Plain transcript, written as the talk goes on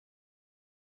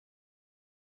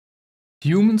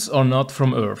Humans Are Not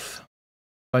From Earth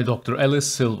by Dr. Ellis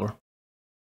Silver.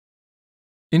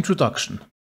 Introduction.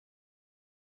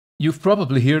 You've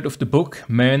probably heard of the book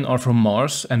Men Are From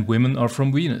Mars and Women Are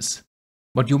From Venus.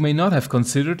 What you may not have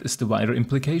considered is the wider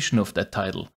implication of that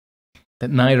title, that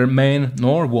neither man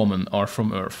nor woman are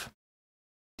from Earth.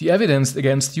 The evidence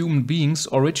against human beings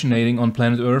originating on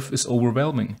planet Earth is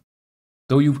overwhelming,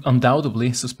 though you've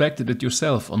undoubtedly suspected it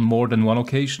yourself on more than one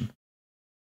occasion.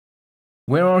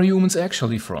 Where are humans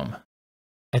actually from?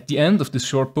 At the end of this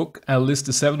short book, I'll list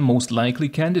the 7 most likely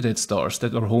candidate stars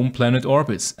that our home planet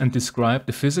orbits and describe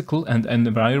the physical and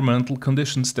environmental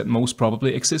conditions that most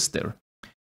probably exist there,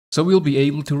 so we'll be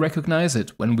able to recognize it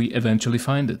when we eventually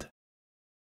find it.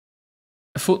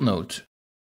 A footnote: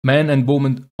 man and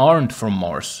woman aren't from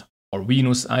Mars or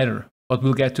Venus either, but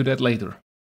we'll get to that later.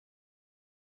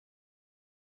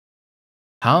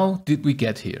 How did we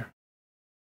get here?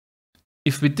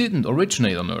 If we didn't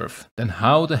originate on Earth, then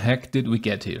how the heck did we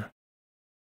get here?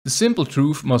 The simple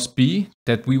truth must be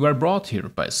that we were brought here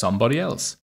by somebody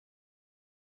else.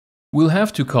 We'll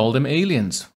have to call them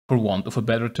aliens, for want of a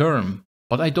better term,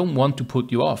 but I don't want to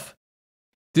put you off.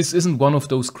 This isn't one of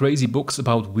those crazy books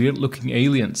about weird-looking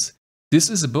aliens. This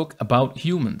is a book about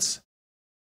humans.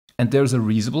 And there's a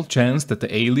reasonable chance that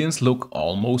the aliens look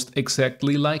almost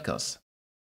exactly like us.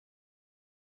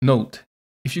 Note: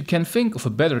 if you can think of a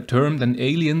better term than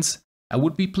aliens, I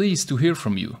would be pleased to hear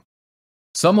from you.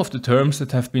 Some of the terms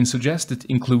that have been suggested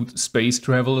include space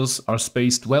travelers or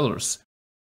space dwellers,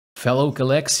 fellow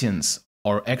Galaxians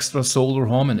or extrasolar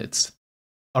hominids.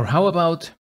 Or how about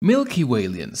Milky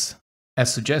Waylians,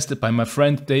 as suggested by my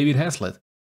friend David Hazlitt?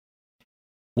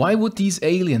 Why would these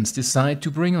aliens decide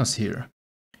to bring us here?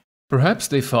 Perhaps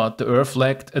they thought the Earth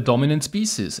lacked a dominant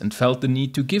species and felt the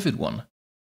need to give it one.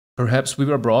 Perhaps we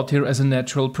were brought here as a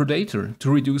natural predator to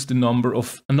reduce the number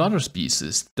of another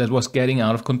species that was getting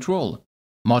out of control,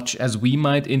 much as we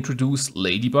might introduce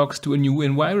ladybugs to a new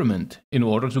environment in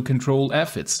order to control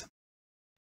aphids.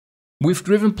 We've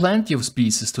driven plenty of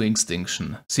species to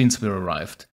extinction since we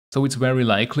arrived, so it's very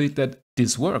likely that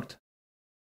this worked.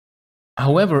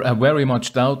 However, I very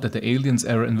much doubt that the aliens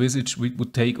ever envisaged we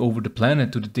would take over the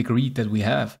planet to the degree that we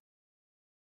have.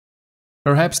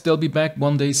 Perhaps they'll be back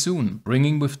one day soon,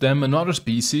 bringing with them another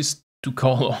species to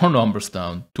call our numbers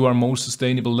down to our more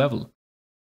sustainable level.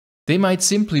 They might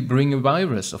simply bring a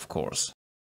virus, of course.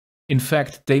 In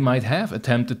fact, they might have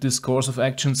attempted this course of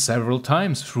action several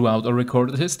times throughout our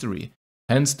recorded history,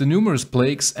 hence the numerous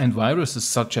plagues and viruses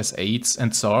such as AIDS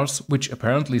and SARS, which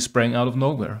apparently sprang out of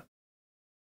nowhere.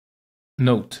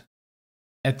 Note: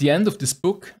 at the end of this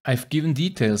book, I've given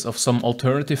details of some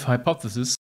alternative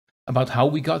hypotheses about how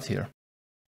we got here.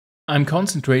 I'm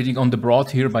concentrating on the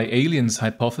brought here by aliens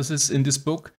hypothesis in this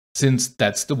book, since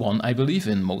that's the one I believe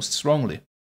in most strongly.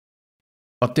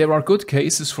 But there are good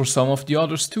cases for some of the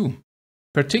others too,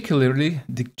 particularly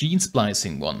the gene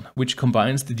splicing one, which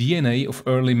combines the DNA of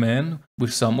early man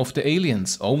with some of the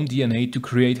aliens' own DNA to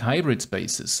create hybrid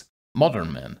species,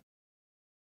 modern man.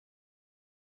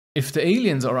 If the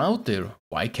aliens are out there,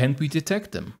 why can't we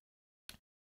detect them?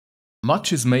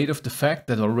 Much is made of the fact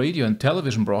that our radio and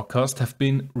television broadcasts have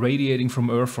been radiating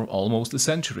from Earth for almost a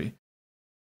century.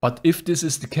 But if this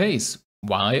is the case,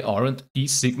 why aren't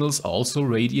these signals also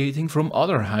radiating from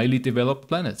other highly developed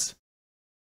planets?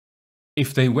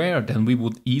 If they were, then we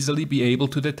would easily be able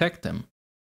to detect them.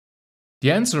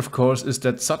 The answer, of course, is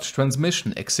that such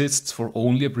transmission exists for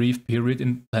only a brief period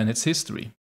in planet's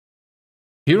history.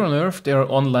 Here on Earth, they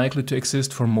are unlikely to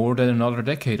exist for more than another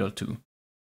decade or two.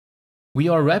 We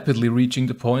are rapidly reaching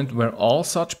the point where all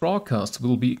such broadcasts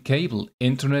will be cable,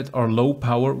 internet or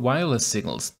low-power wireless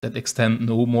signals that extend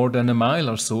no more than a mile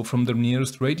or so from the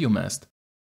nearest radio mast.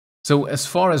 So as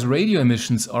far as radio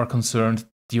emissions are concerned,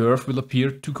 the Earth will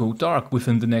appear to go dark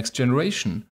within the next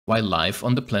generation, while life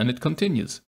on the planet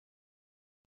continues.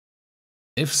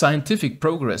 If scientific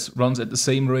progress runs at the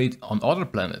same rate on other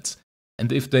planets,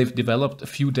 and if they've developed a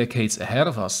few decades ahead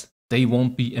of us, they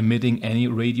won't be emitting any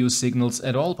radio signals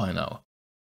at all by now.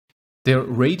 Their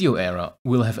radio era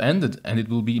will have ended and it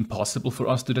will be impossible for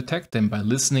us to detect them by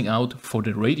listening out for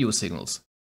the radio signals.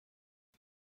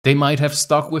 They might have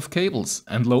stuck with cables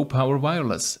and low-power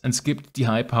wireless and skipped the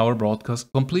high-power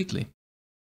broadcast completely.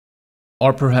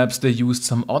 Or perhaps they used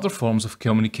some other forms of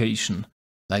communication,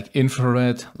 like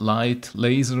infrared, light,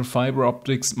 laser, fiber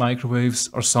optics, microwaves,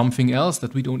 or something else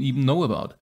that we don't even know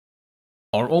about.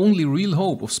 Our only real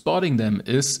hope of spotting them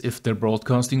is if they're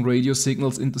broadcasting radio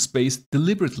signals into space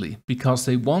deliberately because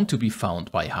they want to be found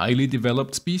by highly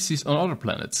developed species on other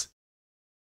planets.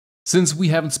 Since we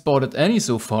haven't spotted any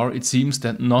so far, it seems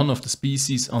that none of the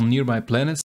species on nearby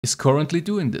planets is currently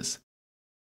doing this.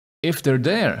 If they're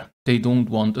there, they don't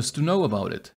want us to know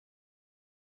about it.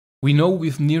 We know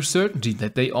with near certainty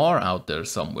that they are out there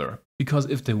somewhere, because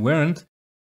if they weren't,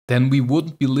 then we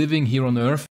wouldn't be living here on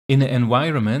Earth in an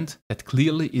environment that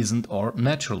clearly isn't our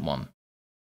natural one.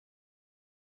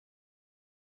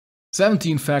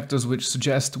 17 factors which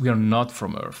suggest we are not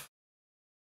from Earth.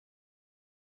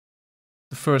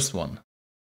 The first one.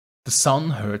 The sun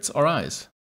hurts our eyes.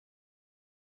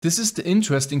 This is the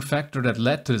interesting factor that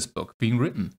led to this book being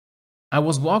written. I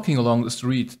was walking along the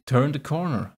street, turned a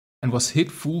corner, and was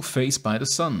hit full face by the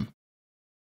sun.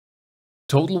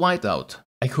 Total whiteout.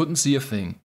 I couldn't see a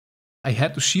thing. I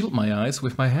had to shield my eyes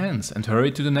with my hands and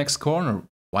hurry to the next corner,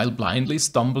 while blindly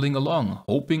stumbling along,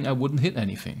 hoping I wouldn't hit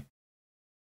anything.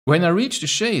 When I reached the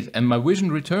shade and my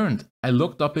vision returned, I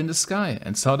looked up in the sky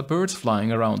and saw the birds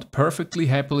flying around perfectly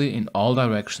happily in all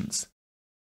directions.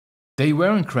 They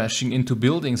weren't crashing into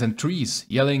buildings and trees,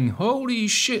 yelling, "Holy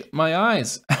shit, my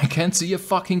eyes, I can't see a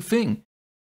fucking thing."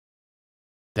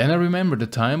 Then I remembered the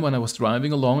time when I was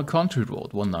driving along a country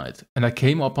road one night and I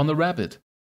came upon a rabbit.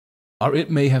 Or it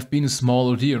may have been a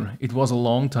smaller deer, it was a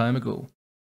long time ago.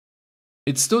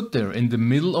 It stood there in the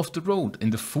middle of the road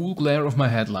in the full glare of my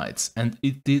headlights and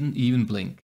it didn't even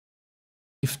blink.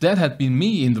 If that had been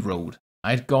me in the road,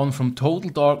 I'd gone from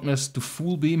total darkness to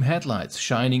full beam headlights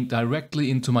shining directly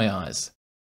into my eyes.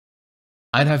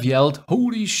 I'd have yelled,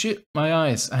 "Holy shit, my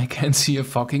eyes, I can't see a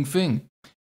fucking thing."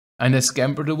 And I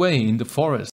scampered away in the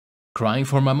forest, crying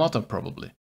for my mother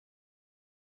probably.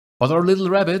 But our little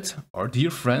rabbit, our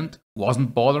dear friend,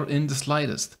 wasn't bothered in the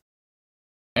slightest.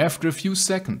 After a few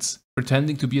seconds,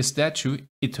 pretending to be a statue,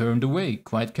 it turned away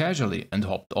quite casually and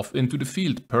hopped off into the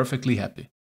field perfectly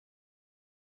happy.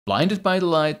 Blinded by the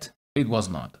light, it was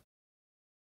not.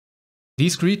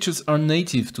 These creatures are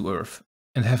native to Earth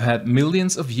and have had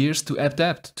millions of years to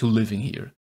adapt to living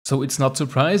here, so it's not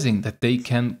surprising that they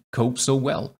can cope so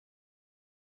well.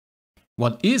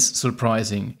 What is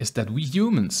surprising is that we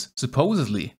humans,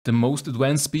 supposedly the most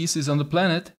advanced species on the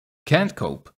planet, can't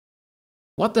cope.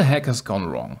 What the heck has gone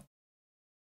wrong?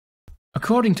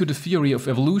 According to the theory of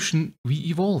evolution, we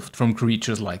evolved from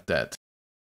creatures like that,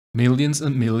 millions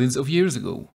and millions of years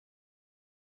ago.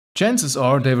 Chances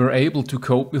are they were able to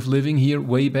cope with living here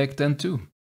way back then too,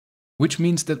 which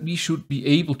means that we should be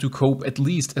able to cope at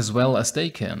least as well as they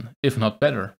can, if not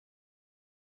better.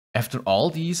 After all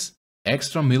these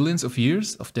extra millions of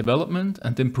years of development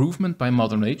and improvement by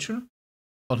Mother Nature?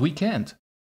 But we can't.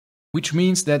 Which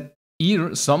means that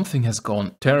either something has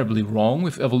gone terribly wrong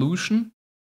with evolution,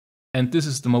 and this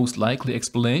is the most likely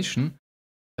explanation,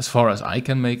 as far as I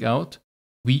can make out,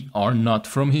 we are not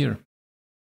from here.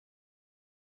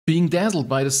 Being dazzled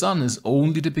by the sun is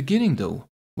only the beginning though.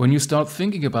 When you start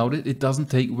thinking about it, it doesn't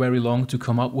take very long to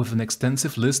come up with an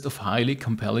extensive list of highly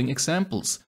compelling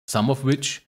examples, some of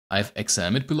which I've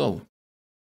examined below.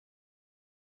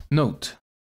 Note: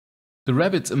 the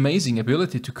rabbit's amazing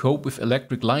ability to cope with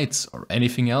electric lights or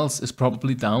anything else is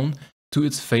probably down to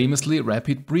its famously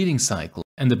rapid breeding cycle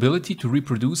and ability to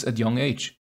reproduce at young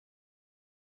age.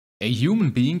 A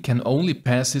human being can only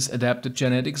pass his adapted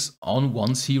genetics on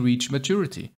once he reaches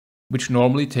maturity, which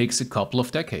normally takes a couple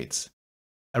of decades.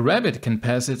 A rabbit can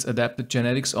pass its adapted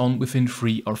genetics on within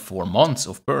 3 or 4 months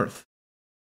of birth.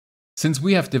 Since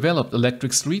we have developed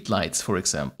electric streetlights, for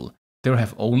example, there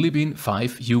have only been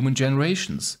 5 human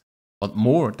generations, but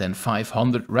more than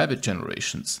 500 rabbit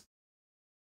generations.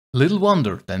 Little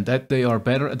wonder then that they are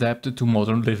better adapted to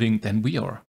modern living than we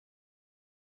are.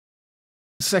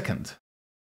 Second,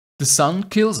 the sun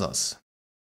kills us.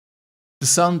 The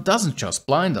sun doesn't just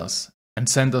blind us and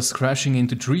send us crashing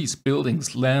into trees,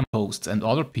 buildings, lampposts and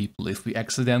other people if we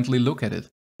accidentally look at it.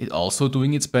 It's also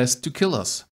doing its best to kill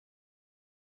us.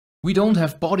 We don't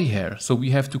have body hair, so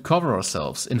we have to cover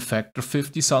ourselves in factor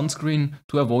 50 sunscreen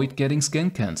to avoid getting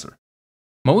skin cancer.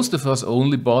 Most of us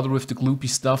only bother with the gloopy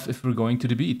stuff if we're going to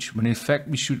the beach, when in fact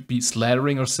we should be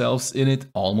slathering ourselves in it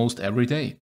almost every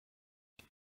day.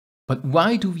 But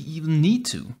why do we even need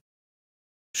to?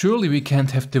 Surely we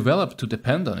can't have developed to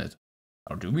depend on it,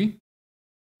 or do we?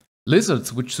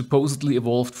 Lizards, which supposedly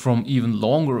evolved from even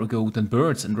longer ago than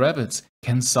birds and rabbits,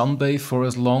 can sunbathe for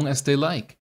as long as they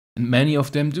like. And many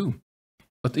of them do.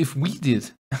 But if we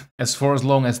did, as for as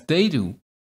long as they do,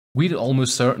 we'd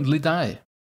almost certainly die.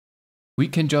 We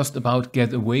can just about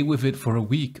get away with it for a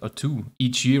week or 2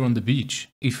 each year on the beach,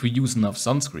 if we use enough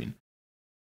sunscreen.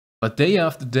 But day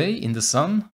after day in the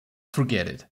sun, forget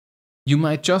it. You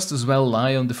might just as well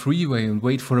lie on the freeway and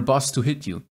wait for a bus to hit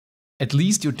you. At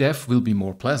least your death will be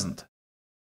more pleasant.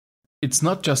 It's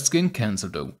not just skin cancer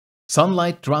though.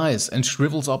 Sunlight dries and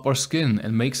shrivels up our skin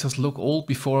and makes us look old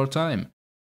before our time.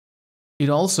 It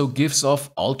also gives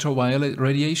off ultraviolet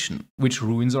radiation, which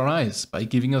ruins our eyes by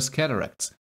giving us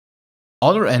cataracts.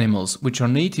 Other animals which are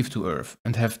native to Earth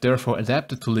and have therefore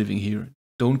adapted to living here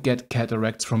don't get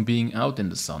cataracts from being out in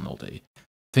the sun all day.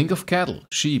 Think of cattle,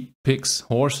 sheep, pigs,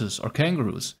 horses, or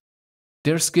kangaroos.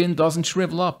 Their skin doesn't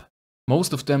shrivel up.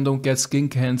 Most of them don't get skin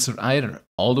cancer either,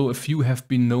 although a few have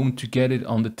been known to get it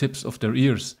on the tips of their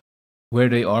ears, where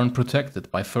they aren't protected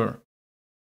by fur.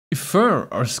 If fur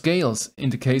or scales, in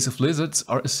the case of lizards,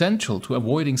 are essential to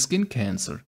avoiding skin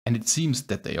cancer, and it seems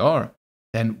that they are,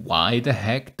 then why the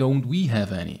heck don't we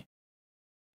have any?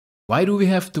 Why do we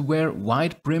have to wear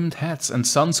wide-brimmed hats and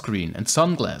sunscreen and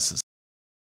sunglasses?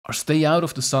 Or stay out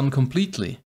of the sun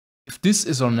completely, if this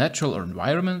is our natural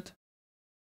environment?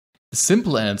 The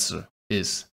simple answer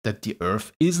is that the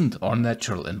Earth isn't our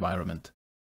natural environment.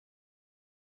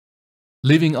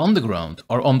 Living underground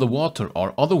or underwater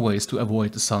are other ways to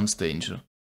avoid the sun's danger.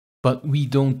 But we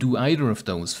don't do either of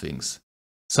those things.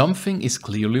 Something is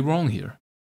clearly wrong here.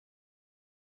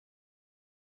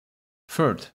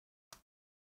 Third,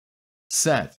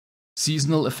 SAD,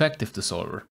 seasonal affective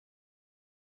disorder.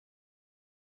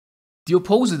 The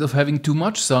opposite of having too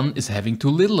much sun is having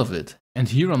too little of it, and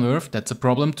here on Earth that's a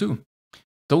problem too.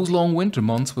 Those long winter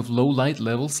months with low light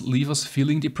levels leave us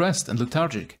feeling depressed and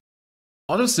lethargic.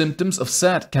 Other symptoms of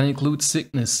SAD can include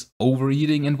sickness,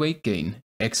 overeating and weight gain,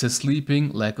 excess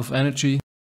sleeping, lack of energy,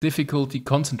 difficulty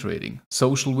concentrating,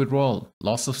 social withdrawal,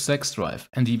 loss of sex drive,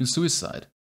 and even suicide.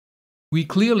 We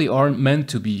clearly aren't meant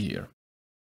to be here.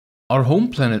 Our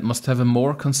home planet must have a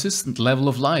more consistent level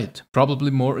of light,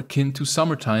 probably more akin to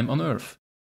summertime on Earth.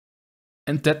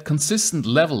 And that consistent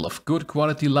level of good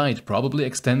quality light probably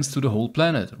extends to the whole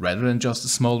planet, rather than just a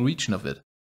small region of it.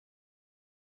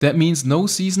 That means no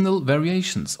seasonal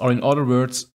variations, or in other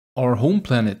words, our home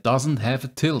planet doesn't have a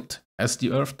tilt, as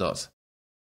the Earth does.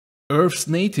 Earth's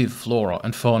native flora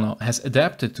and fauna has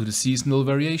adapted to the seasonal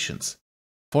variations.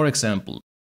 For example,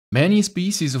 many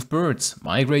species of birds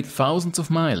migrate thousands of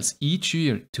miles each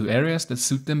year to areas that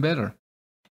suit them better.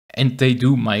 And they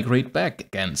do migrate back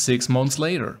again 6 months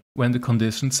later, when the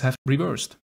conditions have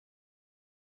reversed.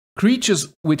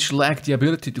 Creatures which lack the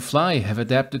ability to fly have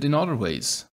adapted in other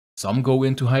ways. Some go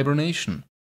into hibernation.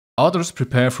 Others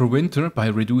prepare for winter by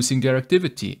reducing their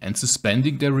activity and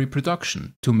suspending their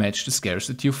reproduction to match the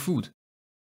scarcity of food.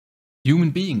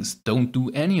 Human beings don't do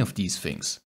any of these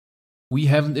things. We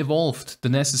haven't evolved the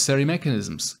necessary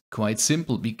mechanisms, quite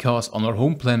simple because on our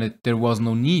home planet there was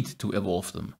no need to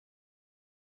evolve them.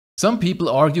 Some people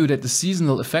argue that the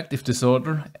seasonal affective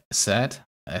disorder, SAD,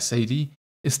 SAD,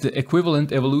 is the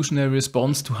equivalent evolutionary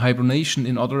response to hibernation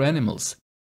in other animals.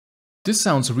 This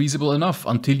sounds reasonable enough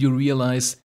until you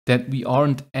realize that we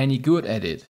aren't any good at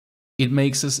it. It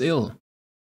makes us ill.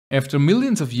 After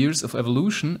millions of years of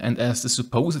evolution and as the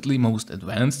supposedly most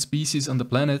advanced species on the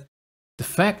planet, the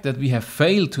fact that we have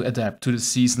failed to adapt to the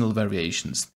seasonal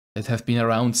variations that have been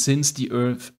around since the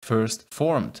Earth first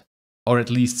formed, or at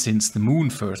least since the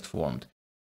Moon first formed,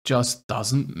 just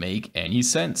doesn't make any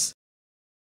sense.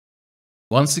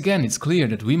 Once again, it's clear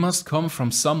that we must come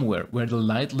from somewhere where the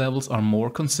light levels are more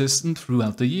consistent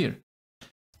throughout the year.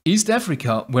 East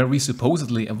Africa, where we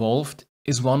supposedly evolved,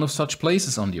 is one of such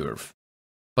places on the Earth.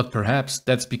 But perhaps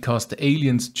that's because the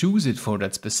aliens choose it for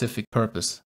that specific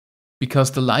purpose.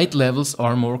 Because the light levels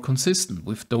are more consistent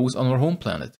with those on our home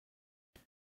planet.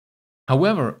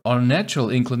 However, our natural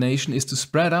inclination is to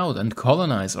spread out and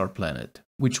colonize our planet,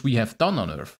 which we have done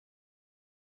on Earth.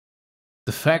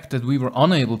 The fact that we were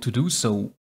unable to do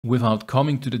so without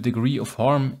coming to the degree of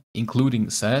harm,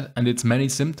 including SAD and its many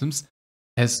symptoms,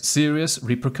 has serious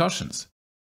repercussions.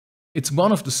 It's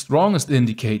one of the strongest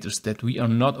indicators that we are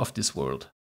not of this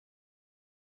world.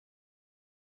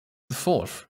 The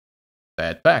fourth,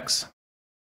 bad backs.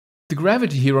 The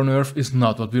gravity here on Earth is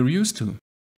not what we're used to.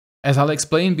 As I'll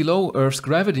explain below, Earth's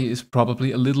gravity is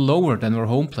probably a little lower than our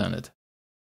home planet.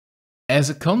 As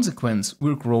a consequence,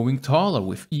 we're growing taller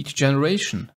with each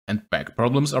generation, and back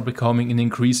problems are becoming an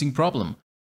increasing problem,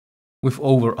 with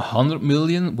over 100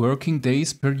 million working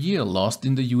days per year lost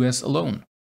in the US alone.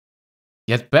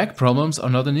 Yet back problems are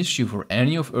not an issue for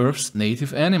any of Earth's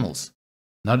native animals,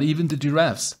 not even the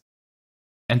giraffes.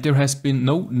 And there has been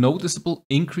no noticeable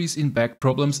increase in back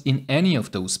problems in any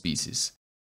of those species.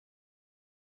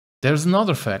 There's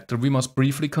another factor we must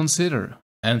briefly consider,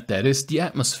 and that is the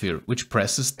atmosphere, which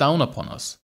presses down upon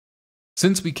us.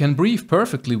 Since we can breathe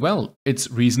perfectly well,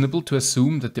 it's reasonable to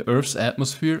assume that the Earth's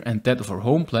atmosphere and that of our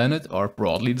home planet are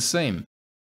broadly the same,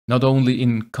 not only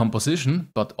in composition,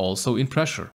 but also in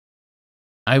pressure.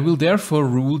 I will therefore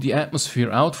rule the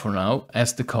atmosphere out for now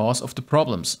as the cause of the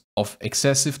problems of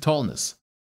excessive tallness.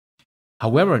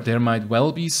 However, there might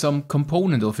well be some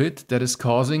component of it that is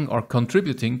causing or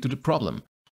contributing to the problem,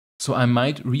 so I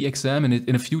might re-examine it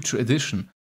in a future edition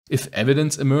if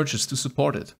evidence emerges to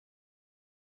support it.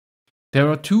 There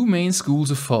are two main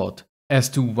schools of thought as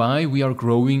to why we are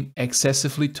growing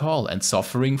excessively tall and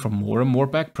suffering from more and more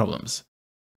back problems.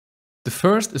 The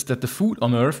first is that the food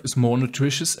on Earth is more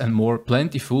nutritious and more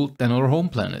plentiful than our home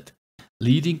planet,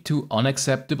 leading to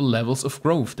unacceptable levels of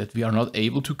growth that we are not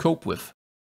able to cope with.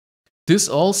 This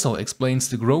also explains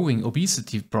the growing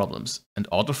obesity problems and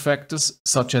other factors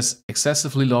such as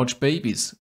excessively large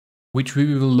babies, which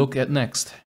we will look at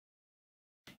next.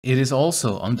 It is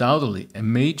also undoubtedly a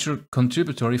major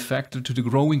contributory factor to the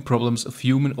growing problems of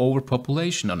human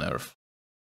overpopulation on Earth.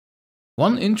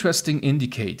 One interesting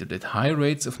indicator that high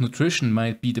rates of nutrition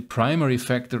might be the primary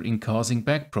factor in causing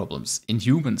back problems in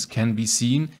humans can be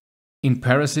seen in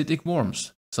parasitic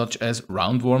worms, such as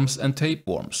roundworms and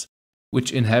tapeworms,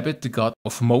 which inhabit the gut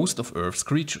of most of Earth's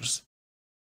creatures.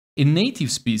 In native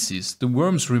species, the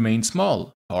worms remain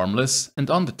small, harmless,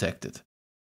 and undetected.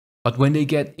 But when they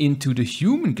get into the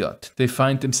human gut, they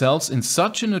find themselves in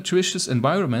such a nutritious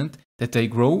environment that they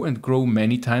grow and grow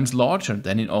many times larger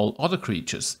than in all other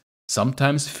creatures,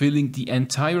 sometimes filling the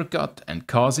entire gut and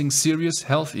causing serious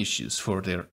health issues for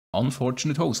their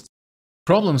unfortunate hosts.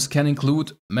 Problems can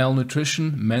include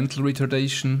malnutrition, mental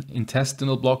retardation,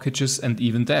 intestinal blockages, and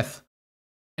even death.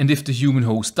 And if the human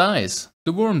host dies,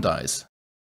 the worm dies.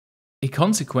 A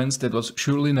consequence that was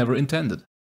surely never intended.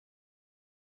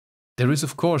 There is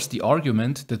of course the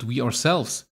argument that we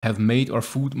ourselves have made our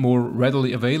food more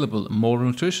readily available and more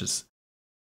nutritious.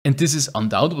 And this is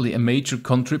undoubtedly a major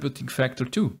contributing factor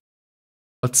too.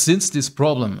 But since this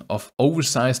problem of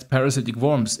oversized parasitic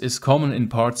worms is common in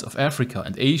parts of Africa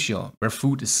and Asia where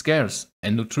food is scarce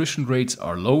and nutrition rates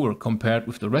are lower compared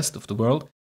with the rest of the world,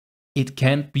 it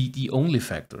can't be the only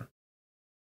factor.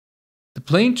 The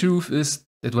plain truth is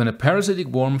that when a parasitic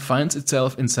worm finds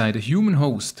itself inside a human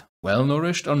host, well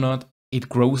nourished or not, it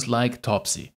grows like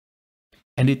topsy.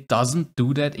 And it doesn't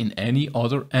do that in any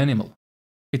other animal.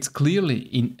 It's clearly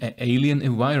in an alien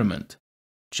environment,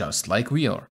 just like we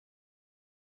are.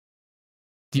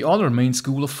 The other main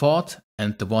school of thought,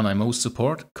 and the one I most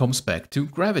support, comes back to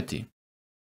gravity.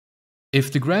 If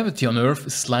the gravity on Earth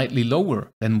is slightly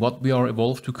lower than what we are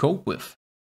evolved to cope with,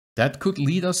 that could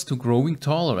lead us to growing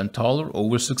taller and taller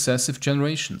over successive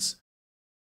generations.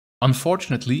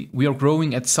 Unfortunately, we are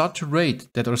growing at such a rate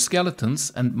that our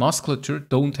skeletons and musculature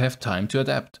don't have time to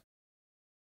adapt.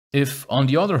 If, on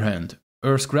the other hand,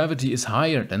 Earth's gravity is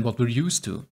higher than what we're used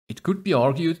to, it could be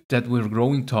argued that we're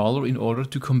growing taller in order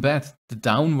to combat the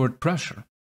downward pressure.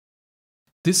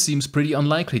 This seems pretty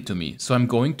unlikely to me, so I'm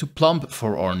going to plump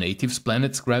for our native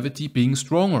planet's gravity being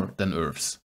stronger than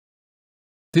Earth's.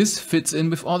 This fits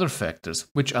in with other factors,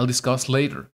 which I'll discuss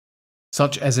later,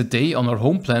 such as a day on our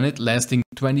home planet lasting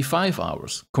 25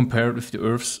 hours compared with the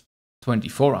Earth's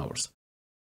 24 hours.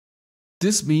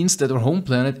 This means that our home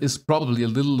planet is probably a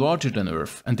little larger than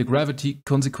Earth, and the gravity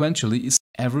consequentially is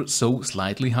ever so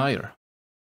slightly higher.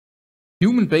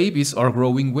 Human babies are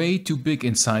growing way too big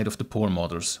inside of the poor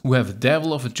mothers, who have a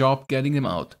devil of a job getting them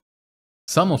out.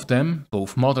 Some of them,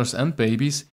 both mothers and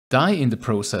babies, die in the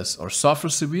process or suffer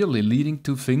severely, leading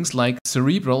to things like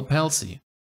cerebral palsy,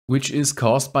 which is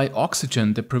caused by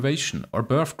oxygen deprivation or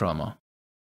birth trauma.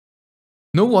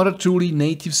 No other truly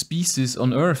native species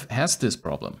on Earth has this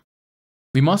problem.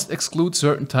 We must exclude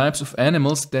certain types of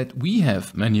animals that we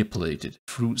have manipulated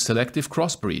through selective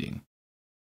crossbreeding.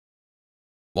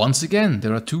 Once again,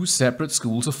 there are two separate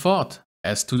schools of thought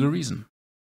as to the reason.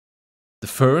 The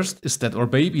first is that our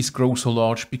babies grow so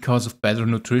large because of better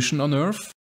nutrition on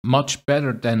Earth, much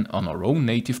better than on our own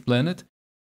native planet.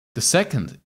 The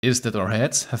second is that our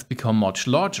heads have become much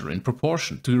larger in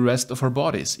proportion to the rest of our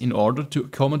bodies in order to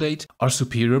accommodate our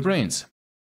superior brains.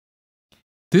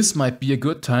 This might be a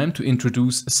good time to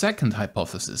introduce a second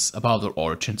hypothesis about our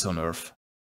origins on Earth.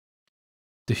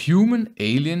 The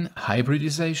human-alien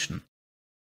hybridization.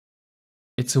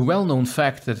 It's a well-known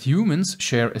fact that humans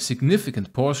share a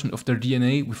significant portion of their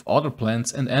DNA with other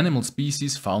plants and animal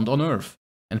species found on Earth,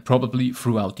 and probably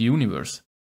throughout the universe.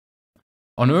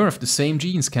 On Earth, the same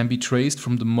genes can be traced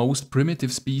from the most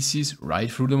primitive species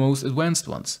right through the most advanced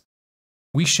ones.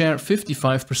 We share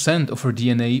 55% of our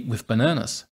DNA with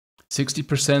bananas,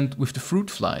 60% with the fruit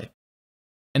fly,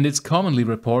 and it's commonly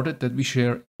reported that we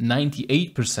share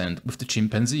 98% with the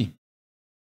chimpanzee.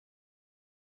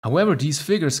 However, these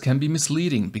figures can be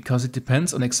misleading because it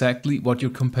depends on exactly what you're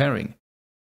comparing.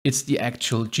 It's the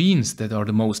actual genes that are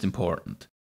the most important.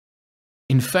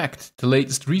 In fact, the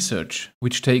latest research,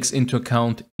 which takes into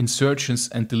account insertions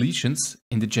and deletions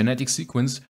in the genetic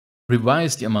sequence,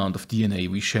 revise the amount of DNA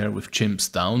we share with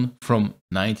chimps down from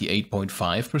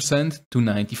 98.5% to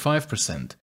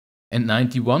 95%, and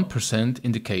 91%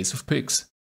 in the case of pigs.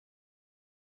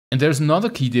 And there's another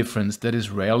key difference that is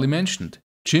rarely mentioned.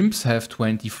 Chimps have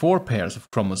 24 pairs of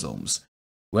chromosomes,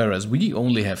 whereas we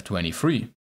only have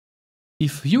 23.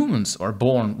 If humans are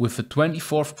born with a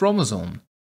 24th chromosome,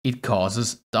 it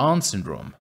causes Down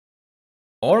syndrome.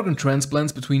 Organ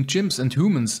transplants between chimps and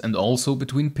humans, and also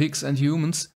between pigs and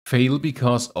humans, fail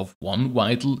because of one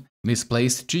vital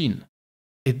misplaced gene.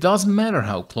 It doesn't matter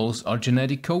how close our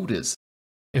genetic code is.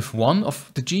 If one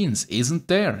of the genes isn't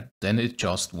there, then it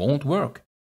just won't work.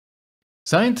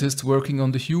 Scientists working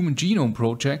on the Human Genome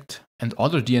Project and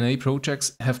other DNA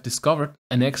projects have discovered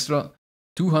an extra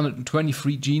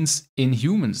 223 genes in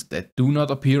humans that do not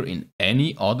appear in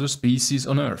any other species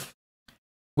on Earth.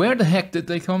 Where the heck did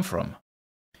they come from?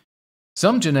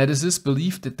 Some geneticists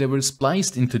believe that they were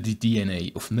spliced into the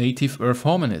DNA of native Earth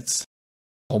hominids,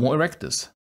 Homo erectus,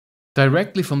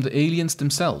 directly from the aliens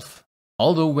themselves,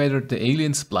 although whether the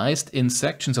aliens spliced in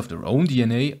sections of their own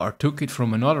DNA or took it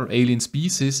from another alien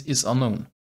species is unknown.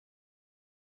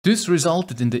 This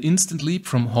resulted in the instant leap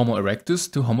from Homo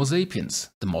erectus to Homo sapiens,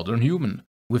 the modern human,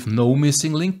 with no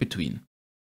missing link between.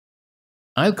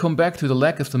 I'll come back to the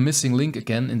lack of the missing link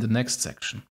again in the next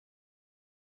section.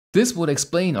 This would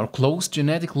explain our close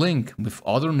genetic link with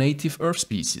other native Earth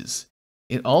species.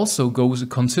 It also goes a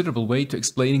considerable way to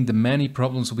explaining the many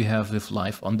problems we have with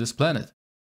life on this planet.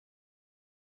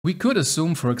 We could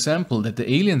assume, for example, that the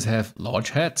aliens have large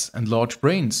heads and large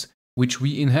brains, which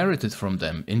we inherited from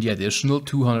them in the additional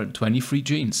 223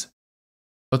 genes.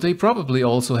 But they probably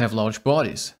also have large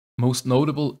bodies, most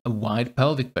notable a wide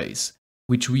pelvic base,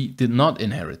 which we did not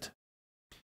inherit.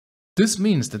 This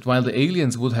means that while the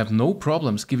aliens would have no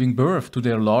problems giving birth to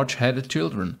their large-headed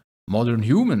children, modern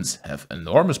humans have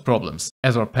enormous problems,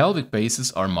 as our pelvic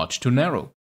bases are much too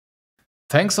narrow.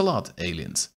 Thanks a lot,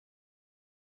 aliens.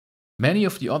 Many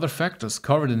of the other factors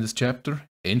covered in this chapter,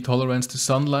 intolerance to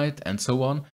sunlight and so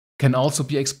on, can also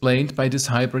be explained by this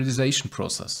hybridization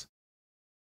process.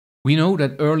 We know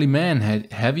that early men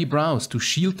had heavy brows to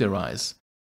shield their eyes.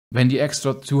 When the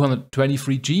extra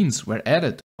 223 genes were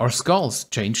added, our skulls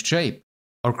changed shape,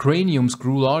 our craniums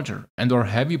grew larger, and our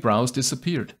heavy brows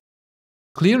disappeared.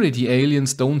 Clearly the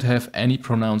aliens don't have any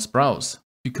pronounced brows,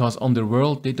 because on their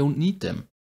world they don't need them.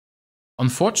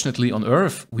 Unfortunately on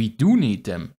Earth we do need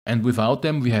them, and without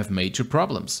them we have major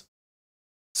problems.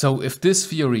 So if this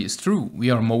theory is true, we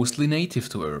are mostly native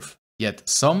to Earth, yet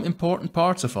some important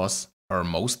parts of us are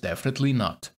most definitely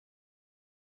not.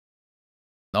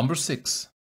 Number 6.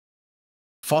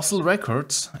 Fossil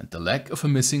records and the lack of a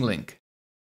missing link.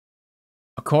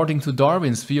 According to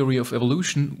Darwin's theory of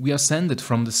evolution, we ascended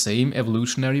from the same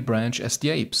evolutionary branch as the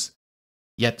apes.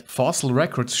 Yet fossil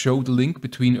records show the link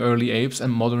between early apes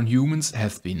and modern humans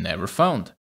have been never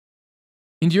found.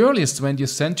 In the earliest 20th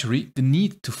century, the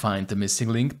need to find the missing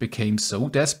link became so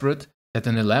desperate that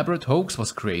an elaborate hoax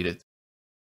was created.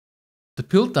 The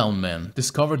Piltdown Man,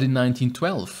 discovered in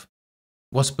 1912,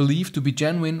 was believed to be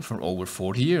genuine for over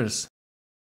 40 years.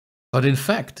 But in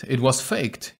fact, it was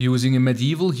faked using a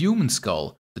medieval human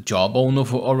skull, the jawbone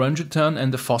of an orangutan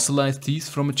and the fossilized teeth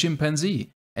from a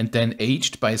chimpanzee, and then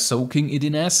aged by soaking it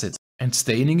in acid and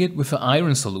staining it with an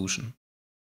iron solution.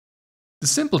 The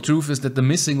simple truth is that the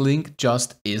missing link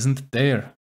just isn't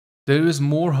there. There is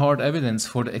more hard evidence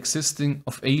for the existing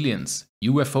of aliens,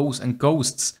 UFOs and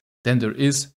ghosts than there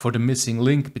is for the missing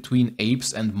link between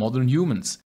apes and modern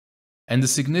humans. And a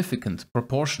significant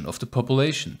proportion of the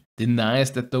population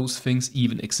denies that those things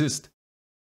even exist.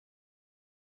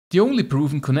 The only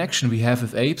proven connection we have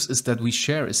with apes is that we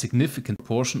share a significant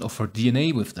portion of our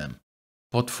DNA with them.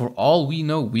 But for all we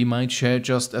know, we might share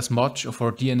just as much of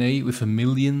our DNA with 1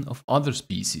 million of other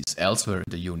species elsewhere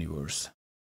in the universe.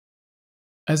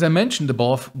 As I mentioned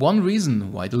above, one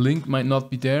reason why the link might not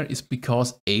be there is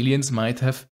because aliens might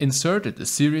have inserted a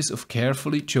series of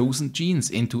carefully chosen genes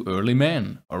into early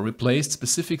men or replaced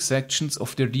specific sections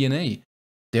of their DNA,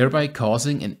 thereby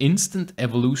causing an instant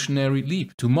evolutionary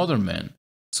leap to modern men,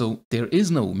 so there is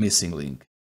no missing link.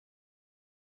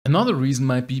 Another reason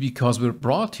might be because we're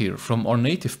brought here from our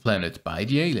native planet by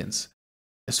the aliens,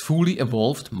 as fully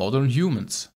evolved modern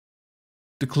humans.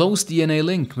 The close DNA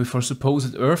link with our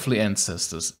supposed earthly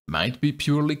ancestors might be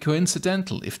purely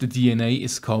coincidental if the DNA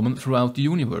is common throughout the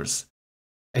universe.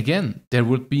 Again, there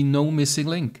would be no missing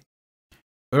link.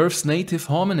 Earth's native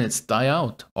hominids die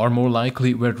out, or more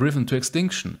likely were driven to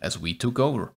extinction as we took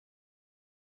over.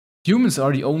 Humans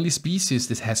are the only species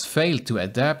that has failed to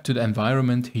adapt to the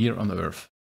environment here on Earth.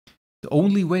 The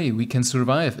only way we can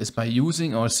survive is by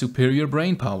using our superior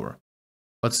brain power.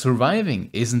 But surviving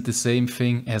isn't the same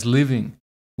thing as living.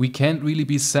 We can't really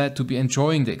be said to be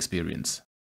enjoying the experience.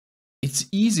 It's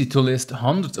easy to list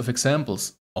hundreds of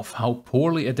examples of how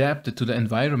poorly adapted to the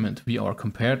environment we are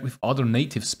compared with other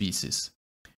native species.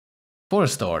 For a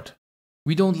start,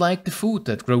 we don't like the food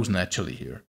that grows naturally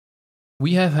here.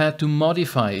 We have had to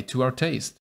modify it to our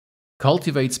taste.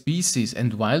 Cultivate species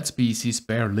and wild species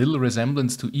bear little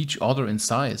resemblance to each other in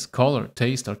size, color,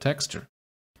 taste, or texture.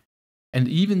 And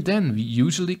even then, we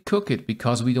usually cook it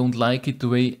because we don't like it the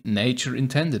way nature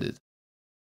intended it.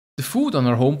 The food on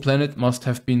our home planet must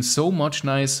have been so much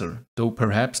nicer, though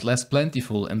perhaps less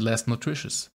plentiful and less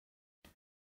nutritious.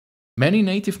 Many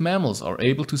native mammals are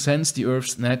able to sense the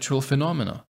Earth's natural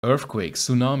phenomena, earthquakes,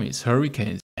 tsunamis,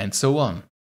 hurricanes, and so on.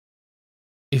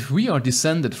 If we are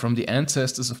descended from the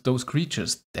ancestors of those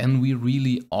creatures, then we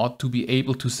really ought to be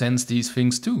able to sense these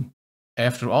things too.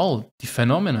 After all, the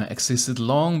phenomena existed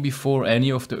long before any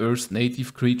of the Earth's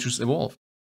native creatures evolved.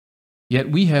 Yet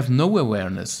we have no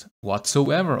awareness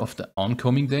whatsoever of the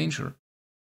oncoming danger.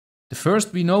 The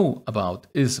first we know about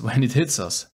is when it hits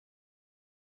us.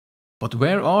 But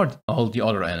where are all the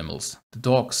other animals? The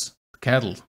dogs,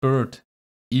 cattle, bird,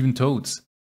 even toads?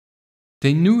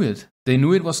 They knew it. They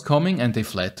knew it was coming and they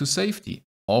fled to safety,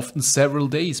 often several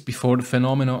days before the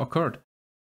phenomena occurred.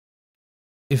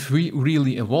 If we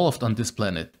really evolved on this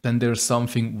planet, then there's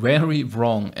something very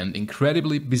wrong and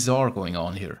incredibly bizarre going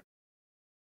on here.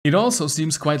 It also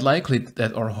seems quite likely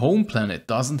that our home planet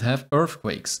doesn't have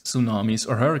earthquakes, tsunamis,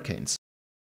 or hurricanes.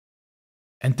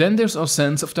 And then there's our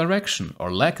sense of direction,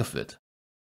 or lack of it.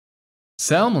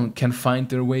 Salmon can find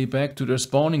their way back to their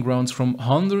spawning grounds from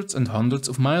hundreds and hundreds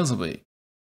of miles away.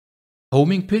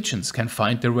 Homing pigeons can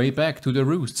find their way back to their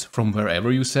roosts from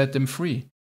wherever you set them free,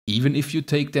 even if you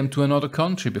take them to another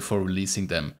country before releasing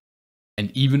them,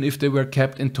 and even if they were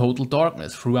kept in total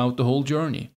darkness throughout the whole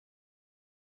journey.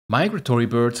 Migratory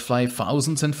birds fly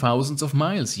thousands and thousands of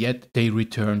miles, yet they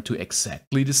return to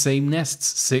exactly the same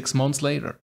nests 6 months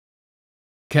later.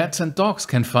 Cats and dogs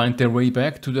can find their way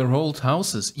back to their old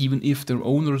houses even if their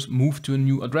owners move to a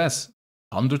new address,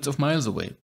 hundreds of miles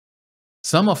away.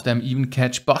 Some of them even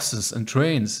catch buses and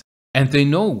trains, and they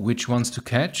know which ones to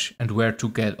catch and where to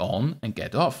get on and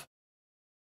get off.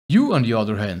 You, on the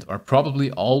other hand, are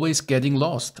probably always getting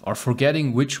lost or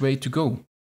forgetting which way to go.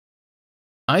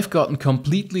 I've gotten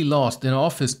completely lost in an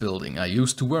office building I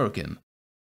used to work in,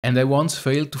 and I once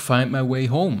failed to find my way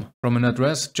home from an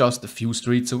address just a few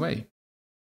streets away.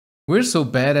 We're so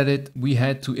bad at it, we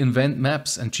had to invent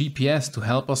maps and GPS to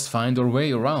help us find our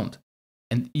way around,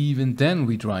 and even then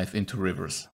we drive into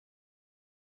rivers.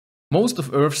 Most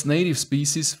of Earth's native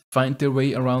species find their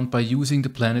way around by using the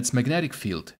planet's magnetic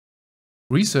field.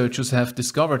 Researchers have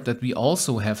discovered that we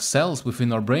also have cells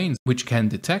within our brains which can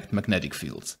detect magnetic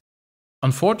fields.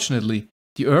 Unfortunately,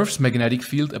 the Earth's magnetic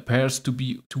field appears to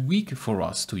be too weak for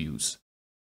us to use.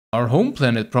 Our home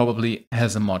planet probably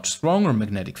has a much stronger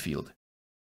magnetic field.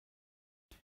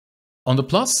 On the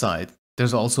plus side,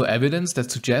 there's also evidence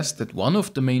that suggests that one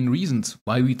of the main reasons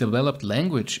why we developed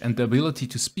language and the ability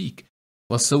to speak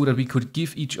was so that we could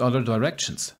give each other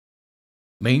directions,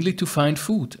 mainly to find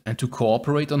food and to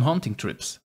cooperate on hunting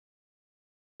trips.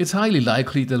 It's highly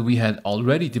likely that we had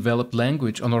already developed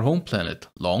language on our home planet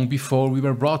long before we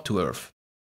were brought to Earth.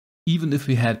 Even if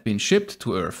we had been shipped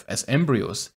to Earth as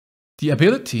embryos, the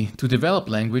ability to develop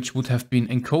language would have been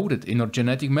encoded in our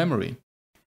genetic memory.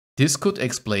 This could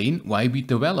explain why we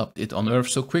developed it on Earth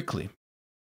so quickly.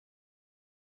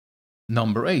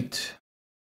 Number 8.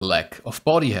 Lack of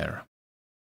body hair.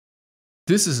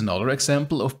 This is another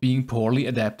example of being poorly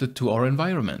adapted to our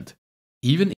environment.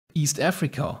 Even in East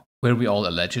Africa, where we all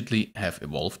allegedly have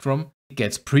evolved from, it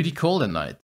gets pretty cold at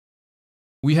night.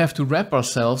 We have to wrap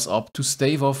ourselves up to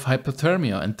stave off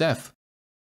hypothermia and death.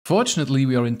 Fortunately,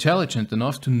 we are intelligent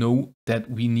enough to know that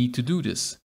we need to do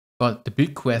this. But the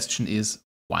big question is,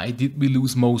 why did we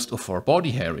lose most of our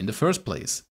body hair in the first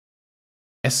place?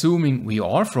 Assuming we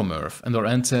are from Earth and our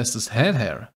ancestors had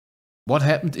hair, what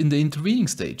happened in the intervening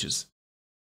stages?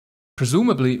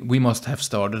 Presumably, we must have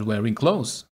started wearing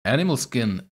clothes, animal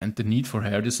skin, and the need for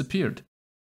hair disappeared.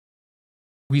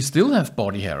 We still have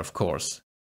body hair, of course.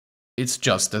 It's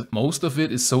just that most of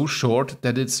it is so short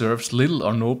that it serves little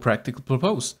or no practical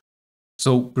purpose.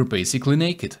 So we're basically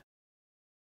naked.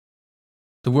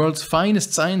 The world's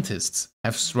finest scientists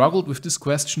have struggled with this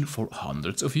question for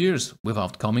hundreds of years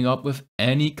without coming up with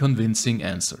any convincing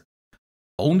answer.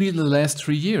 Only in the last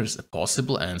 3 years a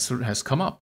possible answer has come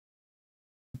up.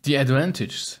 The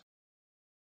advantages: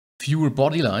 fewer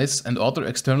body lice and other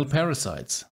external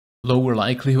parasites, lower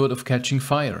likelihood of catching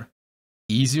fire,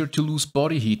 easier to lose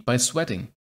body heat by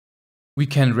sweating, We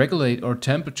can regulate our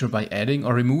temperature by adding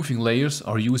or removing layers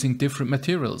or using different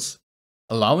materials,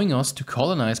 allowing us to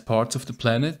colonize parts of the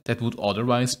planet that would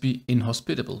otherwise be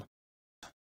inhospitable.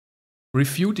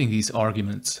 Refuting these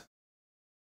arguments.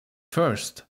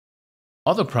 First,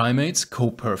 other primates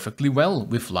cope perfectly well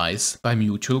with lice by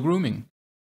mutual grooming.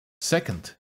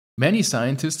 Second, many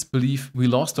scientists believe we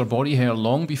lost our body hair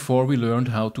long before we learned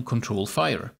how to control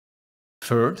fire.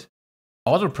 Third,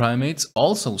 other primates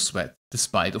also sweat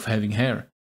despite of having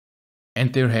hair,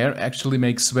 and their hair actually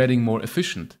makes sweating more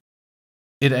efficient.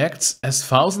 It acts as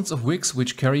thousands of wicks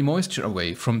which carry moisture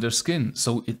away from their skin,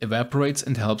 so it evaporates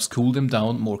and helps cool them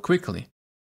down more quickly.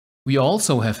 We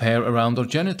also have hair around our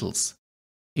genitals.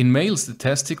 In males, the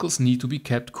testicles need to be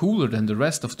kept cooler than the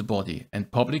rest of the body,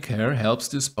 and pubic hair helps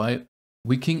this by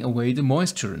wicking away the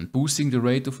moisture and boosting the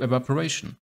rate of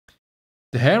evaporation.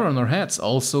 The hair on our heads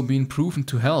also been proven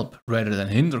to help rather than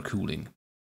hinder cooling.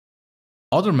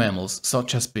 Other mammals,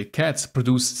 such as big cats,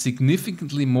 produce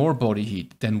significantly more body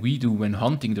heat than we do when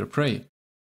hunting their prey.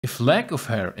 If lack of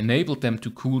hair enabled them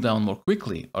to cool down more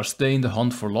quickly or stay in the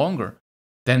hunt for longer,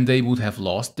 then they would have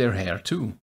lost their hair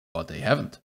too, but they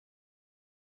haven't.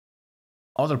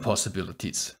 Other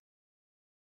possibilities.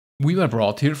 We were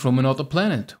brought here from another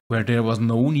planet, where there was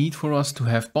no need for us to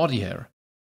have body hair.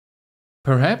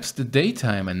 Perhaps the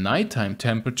daytime and nighttime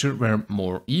temperature were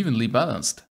more evenly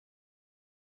balanced.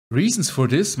 Reasons for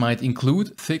this might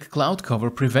include thick cloud cover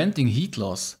preventing heat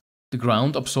loss, the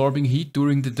ground absorbing heat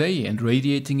during the day and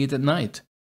radiating it at night,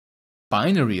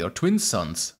 binary or twin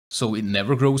suns, so it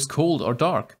never grows cold or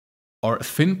dark, or a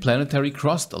thin planetary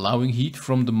crust allowing heat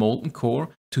from the molten core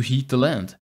to heat the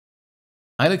land.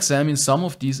 I'll examine some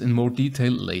of these in more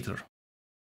detail later.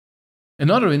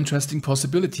 Another interesting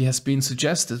possibility has been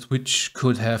suggested which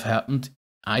could have happened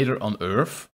either on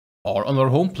Earth or on our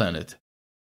home planet.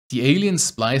 The aliens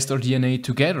spliced our DNA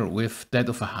together with that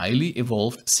of a highly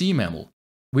evolved sea mammal,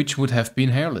 which would have been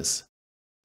hairless.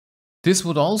 This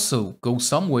would also go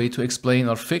some way to explain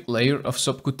our thick layer of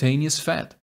subcutaneous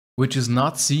fat, which is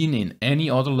not seen in any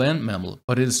other land mammal,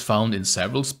 but it is found in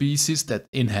several species that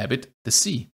inhabit the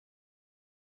sea.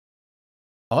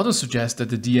 Others suggest that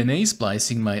the DNA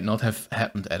splicing might not have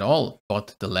happened at all,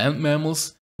 but the land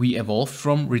mammals we evolved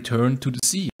from returned to the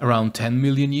sea around 10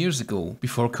 million years ago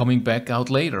before coming back out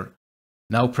later,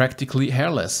 now practically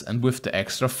hairless and with the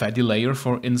extra fatty layer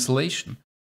for insulation,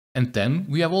 and then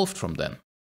we evolved from them.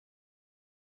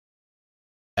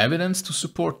 Evidence to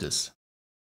support this.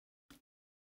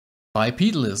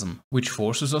 Bipedalism, which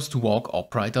forces us to walk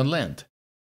upright on land.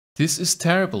 This is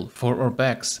terrible for our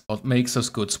backs, but makes us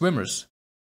good swimmers.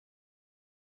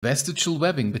 Vestigial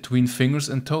webbing between fingers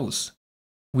and toes.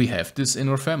 We have this in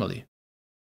our family.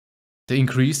 The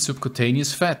increased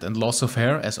subcutaneous fat and loss of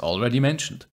hair as already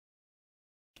mentioned.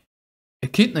 A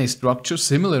kidney structure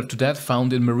similar to that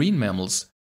found in marine mammals,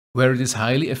 where it is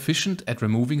highly efficient at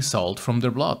removing salt from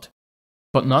their blood,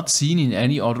 but not seen in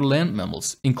any other land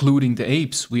mammals, including the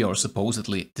apes we are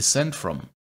supposedly descent from.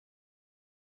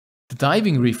 The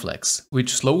diving reflex,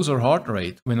 which slows our heart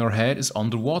rate when our head is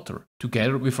underwater,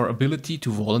 together with our ability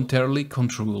to voluntarily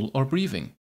control our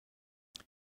breathing.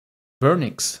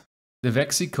 Vernix, the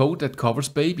waxy coat that covers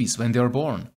babies when they are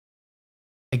born.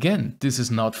 Again, this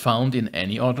is not found in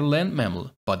any other land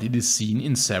mammal, but it is seen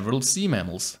in several sea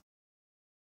mammals.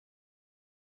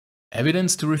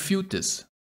 Evidence to refute this.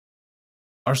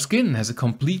 Our skin has a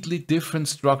completely different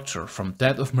structure from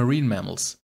that of marine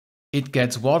mammals. It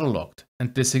gets waterlogged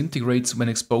and disintegrates when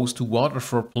exposed to water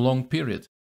for a prolonged period.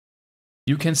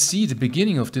 You can see the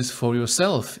beginning of this for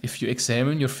yourself if you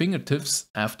examine your fingertips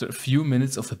after a few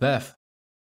minutes of a bath.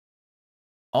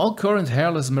 All current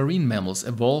hairless marine mammals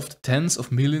evolved tens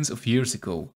of millions of years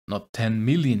ago, not 10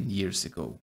 million years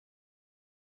ago.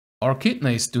 Our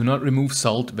kidneys do not remove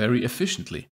salt very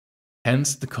efficiently,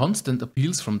 hence the constant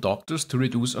appeals from doctors to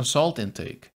reduce our salt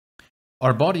intake.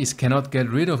 Our bodies cannot get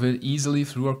rid of it easily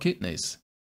through our kidneys.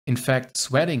 In fact,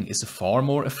 sweating is a far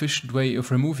more efficient way of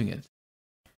removing it.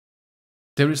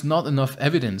 There is not enough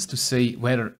evidence to say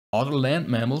whether other land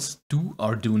mammals do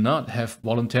or do not have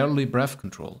voluntarily breath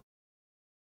control.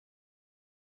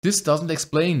 This doesn't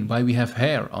explain why we have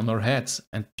hair on our heads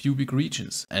and pubic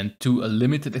regions, and to a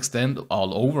limited extent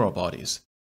all over our bodies.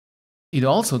 It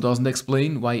also doesn't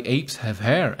explain why apes have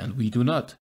hair and we do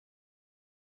not.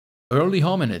 Early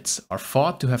hominids are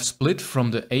thought to have split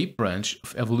from the ape branch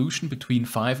of evolution between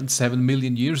 5 and 7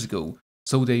 million years ago,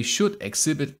 so they should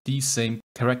exhibit these same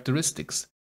characteristics,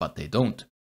 but they don't.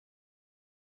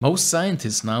 Most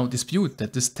scientists now dispute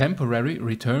that this temporary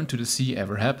return to the sea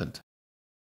ever happened.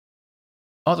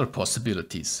 Other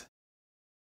possibilities.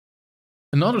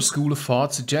 Another school of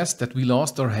thought suggests that we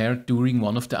lost our hair during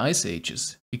one of the ice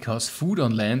ages, because food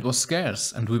on land was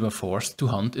scarce and we were forced to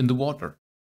hunt in the water.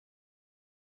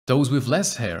 Those with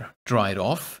less hair dried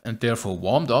off and therefore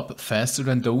warmed up faster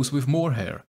than those with more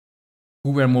hair,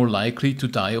 who were more likely to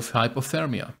die of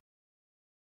hypothermia.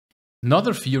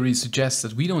 Another theory suggests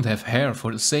that we don't have hair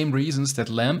for the same reasons that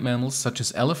land mammals such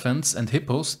as elephants and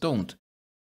hippos don't.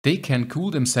 They can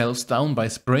cool themselves down by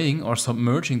spraying or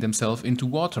submerging themselves into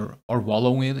water or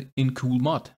wallowing in cool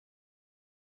mud.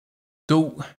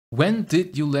 Though, when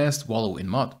did you last wallow in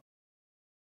mud?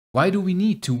 Why do we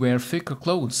need to wear thicker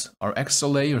clothes or extra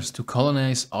layers to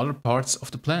colonize other parts of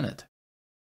the planet?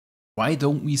 Why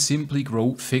don't we simply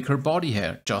grow thicker body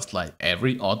hair just like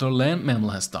every other land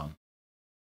mammal has done?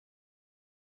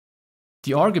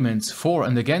 The arguments for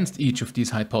and against each of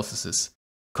these hypotheses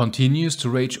continues to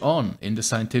rage on in the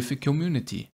scientific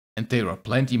community, and there are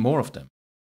plenty more of them.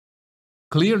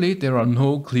 Clearly, there are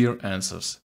no clear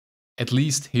answers, at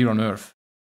least here on Earth.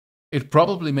 It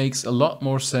probably makes a lot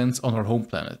more sense on our home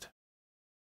planet.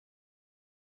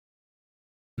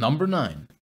 Number 9.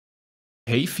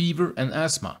 Hay fever and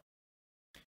asthma.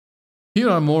 Here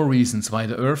are more reasons why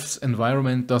the Earth's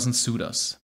environment doesn't suit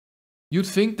us. You'd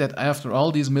think that after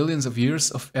all these millions of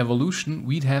years of evolution,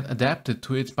 we'd have adapted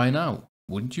to it by now,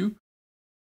 wouldn't you?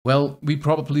 Well, we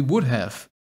probably would have,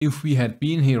 if we had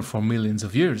been here for millions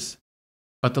of years.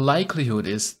 But the likelihood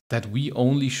is that we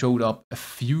only showed up a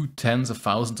few tens of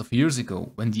thousands of years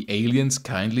ago when the aliens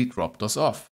kindly dropped us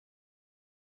off.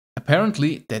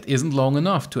 Apparently, that isn't long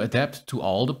enough to adapt to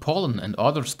all the pollen and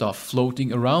other stuff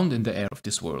floating around in the air of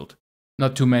this world,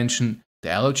 not to mention the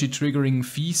allergy-triggering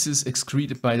feces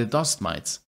excreted by the dust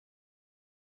mites.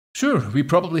 Sure, we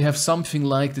probably have something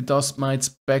like the dust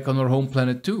mites back on our home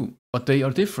planet too, but they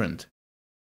are different.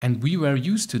 And we were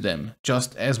used to them,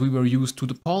 just as we were used to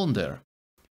the pollen there.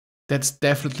 That's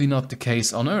definitely not the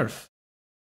case on Earth.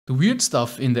 The weird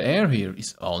stuff in the air here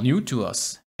is all new to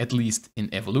us, at least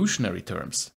in evolutionary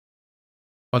terms.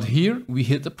 But here we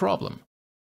hit a problem.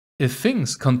 If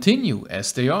things continue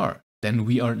as they are, then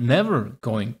we are never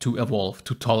going to evolve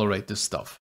to tolerate this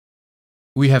stuff.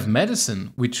 We have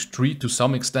medicine which treat to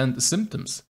some extent the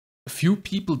symptoms. A few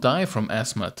people die from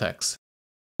asthma attacks,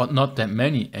 but not that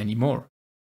many anymore.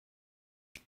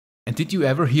 And did you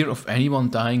ever hear of anyone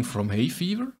dying from hay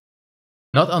fever?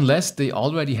 Not unless they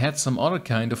already had some other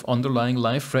kind of underlying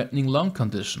life-threatening lung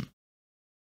condition.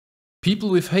 People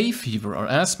with hay fever or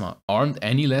asthma aren't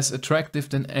any less attractive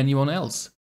than anyone else,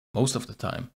 most of the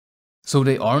time. So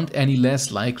they aren't any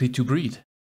less likely to breed.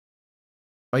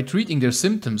 By treating their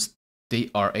symptoms, they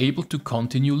are able to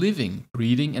continue living,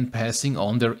 breeding and passing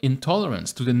on their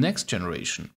intolerance to the next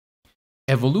generation.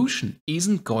 Evolution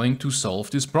isn't going to solve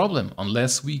this problem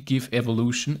unless we give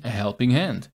evolution a helping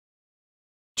hand.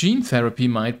 Gene therapy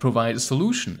might provide a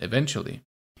solution eventually.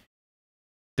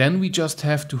 Then we just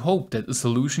have to hope that the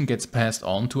solution gets passed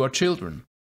on to our children.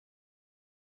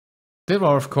 There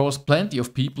are of course plenty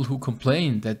of people who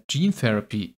complain that gene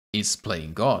therapy is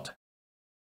playing God.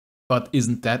 But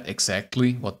isn't that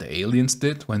exactly what the aliens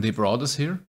did when they brought us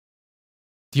here?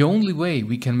 The only way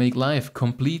we can make life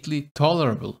completely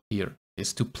tolerable here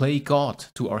is to play God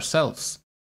to ourselves,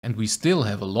 and we still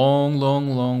have a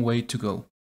long way to go.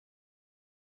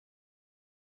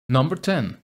 Number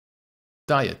 10.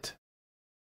 Diet.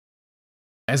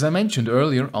 As I mentioned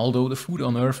earlier, although the food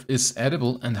on Earth is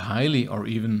edible and highly or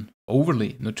even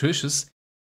overly nutritious,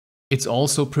 it's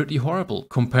also pretty horrible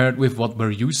compared with what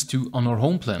we're used to on our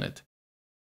home planet.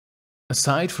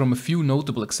 Aside from a few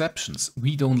notable exceptions,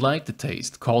 we don't like the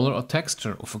taste, color or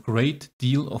texture of a great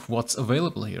deal of what's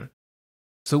available here.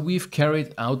 So we've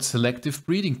carried out selective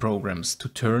breeding programs to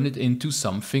turn it into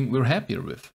something we're happier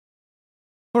with.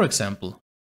 For example,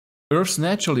 Earth's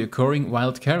naturally occurring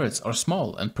wild carrots are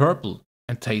small and purple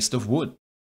and taste of wood.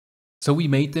 So we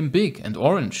made them big and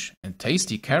orange and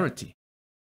tasty carroty.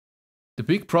 The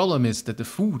big problem is that the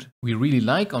food we really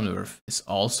like on Earth is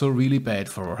also really bad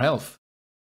for our health.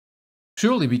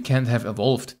 Surely we can't have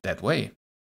evolved that way.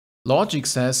 Logic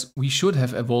says we should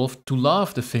have evolved to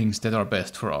love the things that are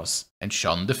best for us and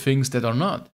shun the things that are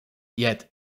not. Yet,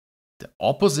 the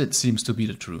opposite seems to be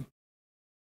the truth.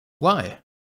 Why?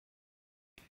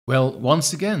 Well,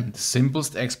 once again, the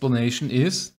simplest explanation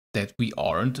is that we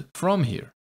aren't from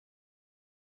here.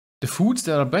 The foods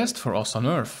that are best for us on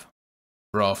Earth: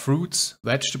 raw fruits,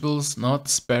 vegetables,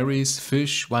 nuts, berries,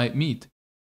 fish, white meat.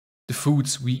 The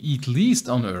foods we eat least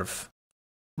on Earth: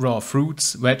 raw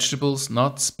fruits, vegetables,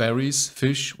 nuts, berries,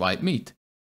 fish, white meat.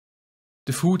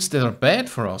 The foods that are bad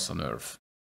for us on Earth: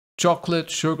 chocolate,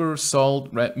 sugar, salt,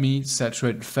 red meat,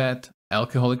 saturated fat,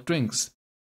 alcoholic drinks.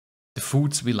 the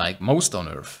foods we like most on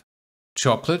Earth.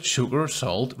 Chocolate, sugar,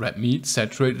 salt, red meat,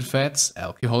 saturated fats,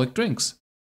 alcoholic drinks.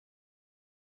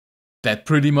 That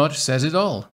pretty much says it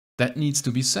all. That needs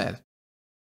to be said.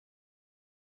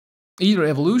 Either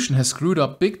evolution has screwed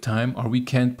up big time or we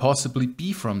can't possibly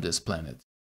be from this planet.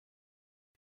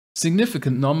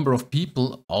 Significant number of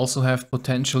people also have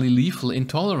potentially lethal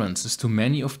intolerances to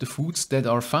many of the foods that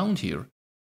are found here.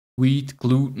 Wheat,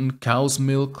 gluten, cow's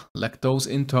milk, lactose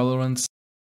intolerance,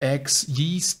 eggs,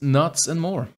 yeast, nuts and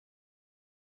more.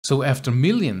 So after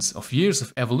millions of years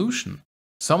of evolution,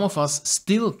 some of us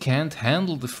still can't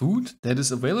handle the food that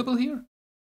is available here?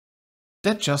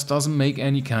 That just doesn't make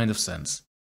any kind of sense.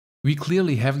 We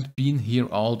clearly haven't been here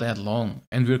all that long,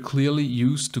 and we're clearly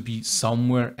used to be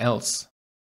somewhere else.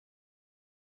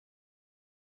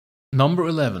 Number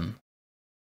 11.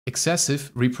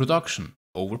 Excessive reproduction,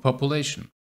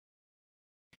 overpopulation.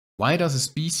 Why does a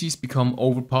species become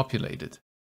overpopulated?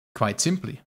 Quite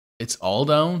simply, it's all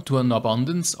down to an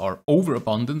abundance or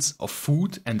overabundance of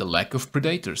food and a lack of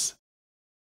predators.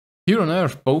 Here on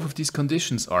Earth, both of these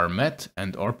conditions are met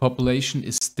and our population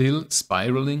is still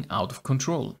spiraling out of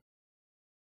control.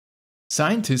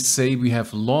 Scientists say we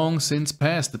have long since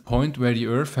passed the point where the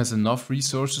Earth has enough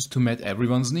resources to meet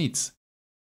everyone's needs.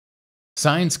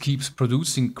 Science keeps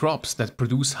producing crops that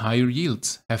produce higher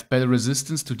yields, have better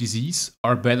resistance to disease,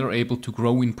 are better able to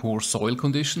grow in poor soil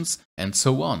conditions, and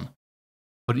so on.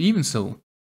 But even so,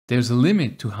 there's a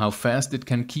limit to how fast it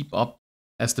can keep up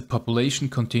as the population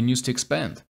continues to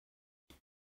expand.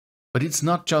 But it's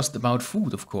not just about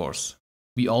food, of course.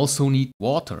 We also need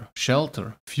water,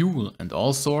 shelter, fuel, and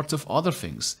all sorts of other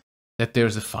things that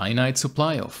there's a finite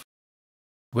supply of.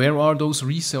 Where are those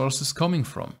resources coming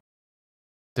from?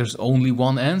 There's only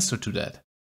one answer to that.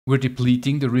 We're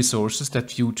depleting the resources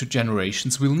that future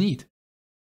generations will need.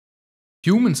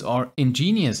 Humans are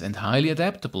ingenious and highly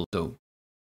adaptable, though.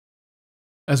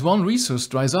 As one resource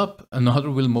dries up,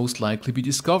 another will most likely be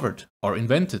discovered or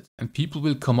invented, and people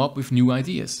will come up with new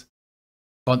ideas.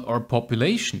 But our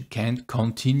population can't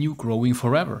continue growing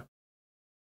forever.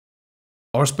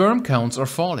 Our sperm counts are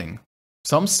falling.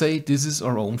 Some say this is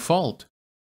our own fault.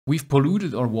 We've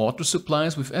polluted our water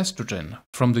supplies with estrogen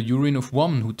from the urine of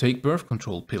women who take birth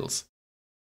control pills.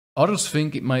 Others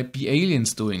think it might be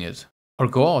aliens doing it, or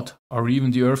God, or even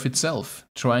the Earth itself,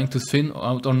 trying to thin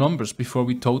out our numbers before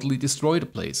we totally destroy the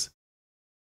place.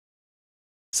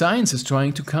 Science is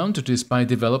trying to counter this by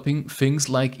developing things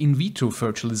like in vitro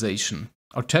fertilization,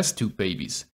 or test tube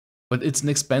babies, but it's an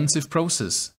expensive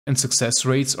process, and success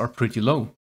rates are pretty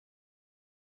low.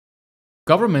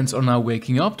 Governments are now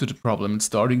waking up to the problem and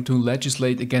starting to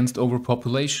legislate against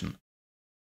overpopulation,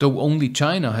 though only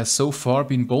China has so far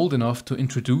been bold enough to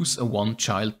introduce a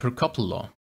one-child-per-couple law.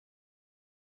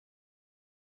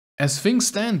 As things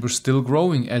stand, we're still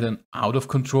growing at an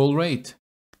out-of-control rate.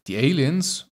 The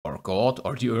aliens, or God,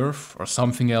 or the Earth, or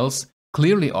something else,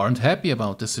 clearly aren't happy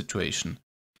about the situation.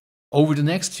 Over the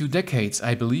next few decades,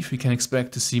 I believe we can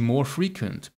expect to see more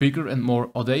frequent, bigger and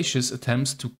more audacious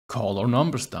attempts to call our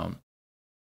numbers down.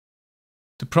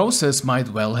 The process might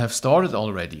well have started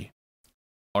already.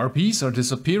 RPs are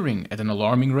disappearing at an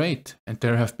alarming rate, and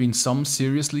there have been some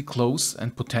seriously close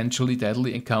and potentially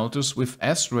deadly encounters with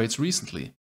asteroids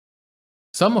recently,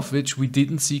 some of which we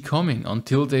didn't see coming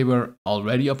until they were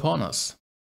already upon us.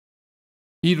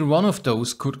 Either one of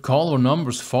those could call our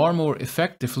numbers far more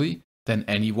effectively than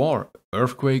any war,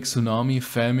 earthquake, tsunami,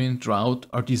 famine, drought,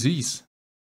 or disease.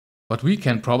 But we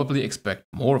can probably expect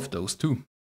more of those too.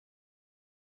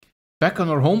 Back on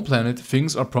our home planet,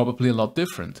 things are probably a lot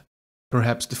different.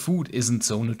 Perhaps the food isn't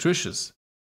so nutritious.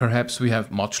 Perhaps we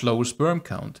have much lower sperm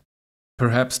count.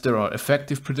 Perhaps there are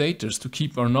effective predators to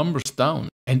keep our numbers down,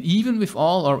 and even with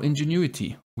all our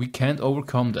ingenuity, we can't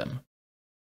overcome them.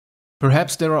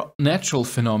 Perhaps there are natural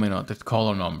phenomena that call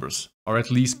our numbers, or at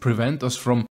least prevent us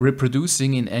from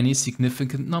reproducing in any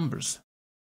significant numbers.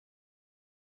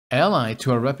 Allied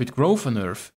to our rapid growth on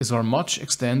Earth is our much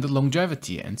extended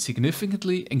longevity and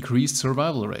significantly increased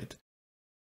survival rate.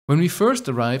 When we first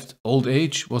arrived, old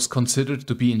age was considered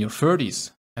to be in your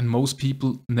 30s, and most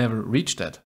people never reached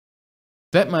that.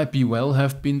 That might well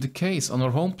have been the case on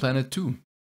our home planet too.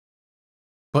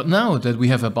 But now that we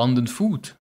have abundant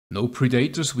food, no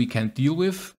predators we can't deal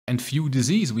with, and few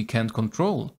disease we can't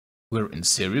control, we're in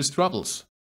serious troubles.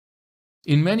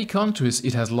 In many countries,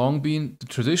 it has long been the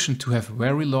tradition to have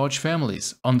very large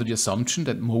families, under the assumption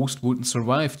that most wouldn't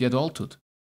survive the adulthood.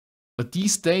 But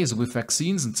these days, with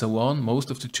vaccines and so on, most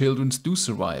of the children do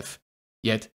survive.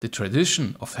 Yet the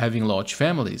tradition of having large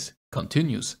families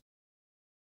continues.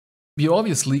 We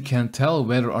obviously can't tell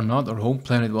whether or not our home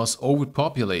planet was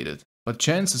overpopulated, but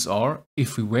chances are,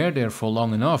 if we were there for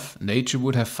long enough, nature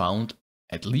would have found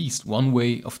at least one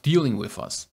way of dealing with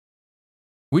us,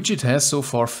 which it has so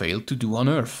far failed to do on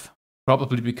Earth,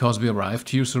 probably because we arrived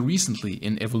here so recently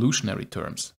in evolutionary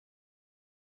terms.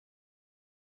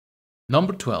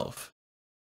 Number 12.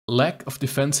 Lack of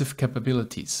defensive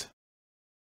capabilities.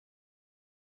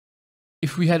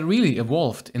 If we had really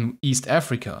evolved in East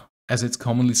Africa, as it's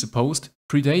commonly supposed,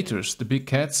 predators, the big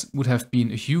cats, would have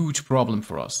been a huge problem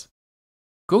for us.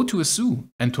 Go to a zoo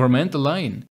and torment a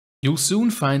lion. You'll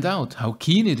soon find out how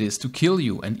keen it is to kill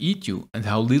you and eat you, and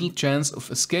how little chance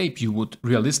of escape you would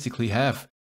realistically have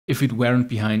if it weren't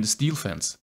behind a steel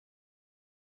fence.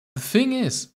 The thing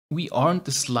is, we aren't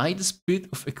the slightest bit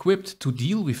of equipped to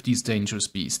deal with these dangerous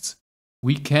beasts.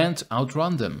 We can't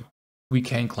outrun them. We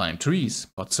can climb trees,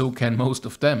 but so can most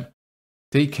of them.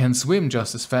 They can swim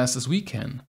just as fast as we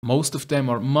can. Most of them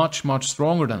are much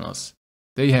stronger than us.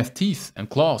 They have teeth and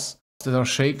claws that are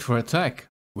shaped for attack,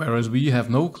 whereas we have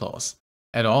no claws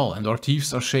at all, and our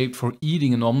teeth are shaped for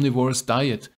eating an omnivorous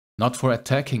diet, not for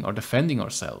attacking or defending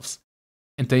ourselves.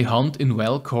 And they hunt in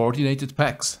well-coordinated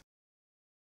packs.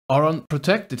 Our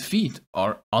unprotected feet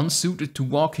are unsuited to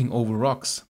walking over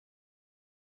rocks.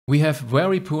 We have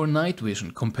very poor night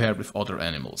vision compared with other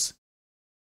animals.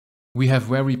 We have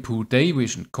very poor day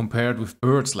vision compared with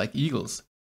birds like eagles.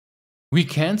 We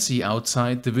can't see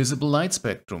outside the visible light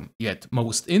spectrum, yet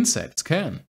most insects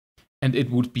can. And it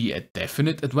would be a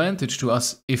definite advantage to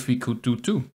us if we could do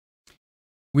too.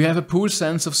 We have a poor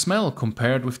sense of smell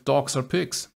compared with dogs or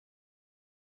pigs.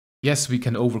 Yes, we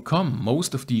can overcome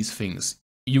most of these things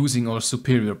using our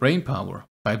superior brain power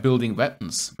by building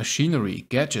weapons, machinery,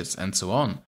 gadgets, and so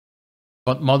on.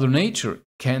 But Mother Nature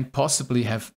can't possibly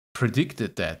have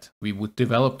predicted that we would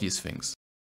develop these things.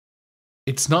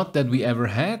 It's not that we ever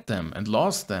had them and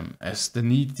lost them as the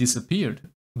need disappeared.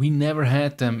 We never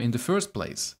had them in the first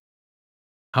place.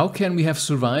 How can we have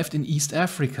survived in East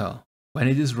Africa when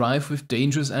it is rife with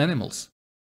dangerous animals?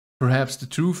 Perhaps the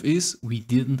truth is we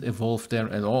didn't evolve there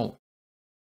at all.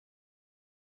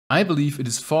 I believe it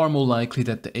is far more likely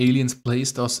that the aliens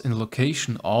placed us in a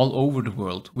location all over the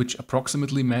world which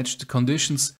approximately matched the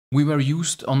conditions we were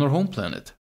used on our home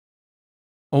planet.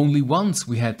 Only once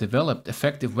we had developed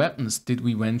effective weapons did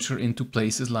we venture into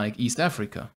places like East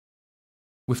Africa,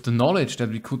 with the knowledge that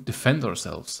we could defend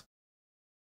ourselves.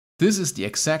 This is the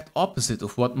exact opposite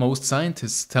of what most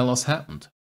scientists tell us happened.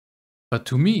 But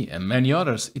to me and many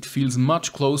others, it feels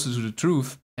much closer to the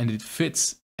truth and it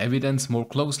fits evidence more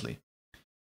closely.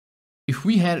 If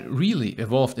we had really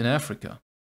evolved in Africa,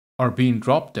 or been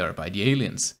dropped there by the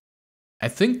aliens, I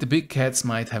think the big cats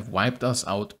might have wiped us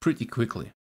out pretty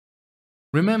quickly.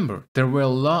 Remember, there were a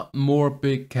lot more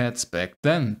big cats back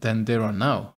then than there are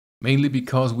now, mainly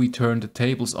because we turned the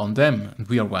tables on them and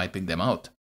we are wiping them out.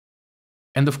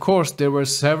 And of course, there were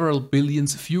several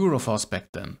billions fewer of us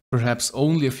back then, perhaps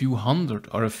only a few hundred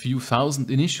or a few thousand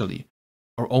initially,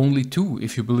 or only 2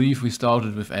 if you believe we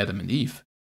started with Adam and Eve.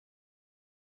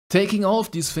 Taking all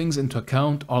of these things into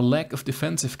account, our lack of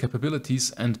defensive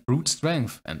capabilities and brute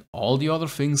strength and all the other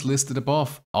things listed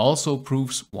above also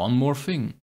proves one more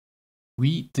thing.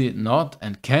 We did not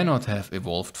and cannot have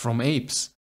evolved from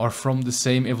apes, or from the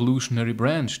same evolutionary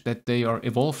branch that they are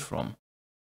evolved from.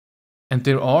 And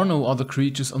there are no other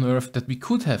creatures on Earth that we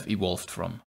could have evolved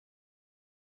from.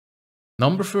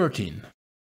 Number 13.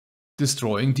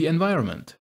 Destroying the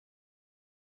environment.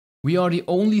 We are the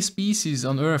only species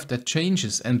on Earth that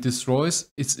changes and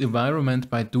destroys its environment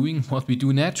by doing what we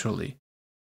do naturally.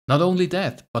 Not only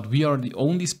that, but we are the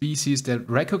only species that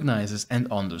recognizes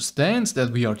and understands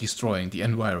that we are destroying the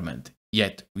environment,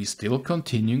 yet we still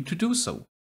continue to do so.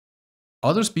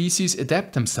 Other species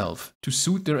adapt themselves to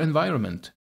suit their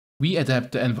environment. We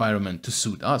adapt the environment to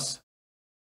suit us.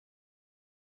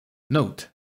 Note: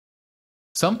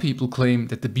 some people claim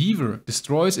that the beaver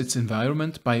destroys its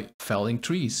environment by felling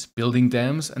trees, building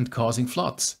dams, and causing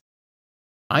floods.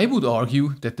 I would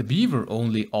argue that the beaver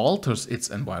only alters its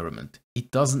environment.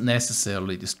 It doesn't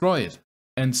necessarily destroy it,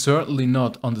 and certainly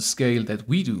not on the scale that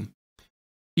we do.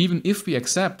 Even if we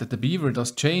accept that the beaver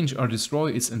does change or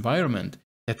destroy its environment,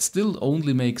 that still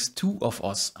only makes 2 of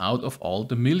us out of all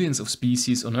the millions of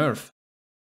species on Earth.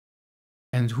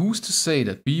 And who's to say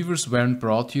that beavers weren't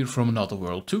brought here from another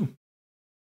world too?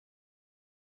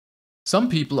 Some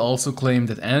people also claim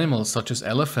that animals such as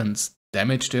elephants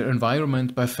damage their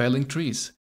environment by felling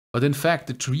trees. But in fact,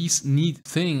 the trees need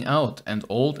thinning out, and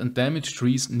old and damaged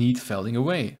trees need felling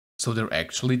away, so they're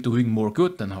actually doing more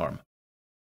good than harm.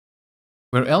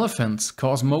 Where elephants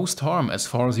cause most harm as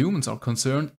far as humans are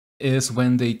concerned is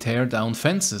when they tear down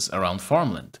fences around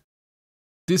farmland.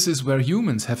 This is where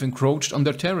humans have encroached on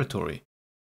their territory.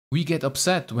 We get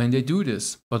upset when they do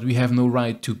this, but we have no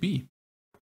right to be.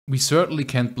 We certainly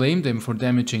can't blame them for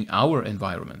damaging our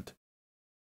environment.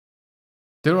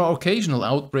 There are occasional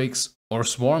outbreaks or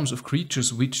swarms of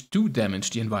creatures which do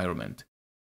damage the environment.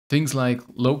 Things like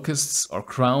locusts or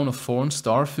crown of thorns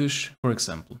starfish, for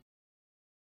example.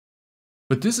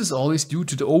 But this is always due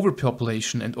to the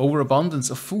overpopulation and overabundance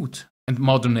of food, and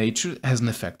Mother Nature has an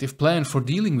effective plan for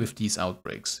dealing with these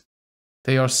outbreaks.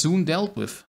 They are soon dealt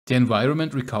with, the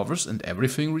environment recovers and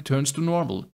everything returns to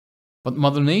normal. But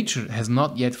Mother Nature has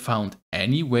not yet found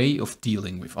any way of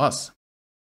dealing with us.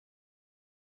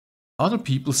 Other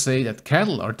people say that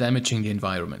cattle are damaging the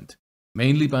environment,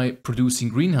 mainly by producing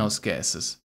greenhouse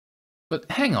gases.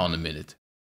 But hang on a minute.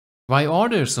 Why are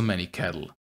there so many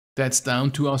cattle? That's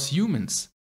down to us humans.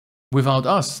 Without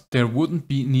us, there wouldn't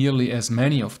be nearly as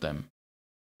many of them.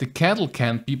 The cattle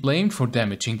can't be blamed for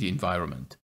damaging the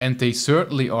environment, and they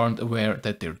certainly aren't aware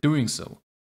that they're doing so.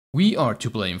 We are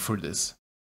to blame for this.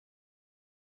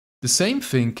 The same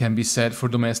thing can be said for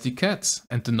domestic cats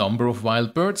and the number of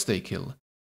wild birds they kill.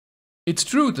 It's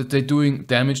true that they're doing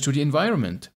damage to the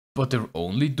environment, but they're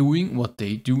only doing what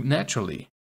they do naturally.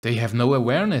 They have no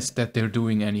awareness that they're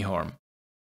doing any harm.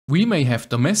 We may have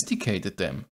domesticated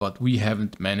them, but we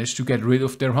haven't managed to get rid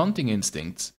of their hunting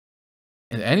instincts.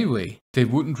 And anyway, they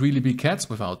wouldn't really be cats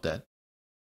without that.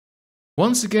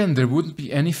 Once again, there wouldn't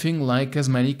be anything like as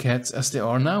many cats as there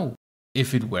are now,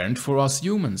 if it weren't for us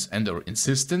humans and our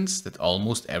insistence that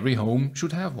almost every home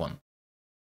should have one.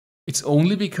 It's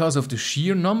only because of the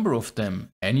sheer number of them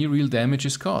any real damage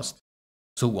is caused.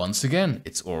 So once again,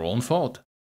 it's our own fault.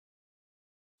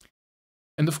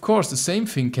 And of course, the same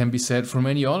thing can be said for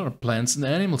many other plants and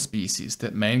animal species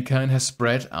that mankind has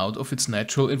spread out of its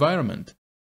natural environment.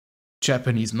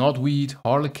 Japanese knotweed,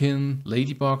 harlequin,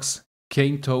 ladybugs,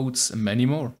 cane toads, and many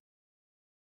more.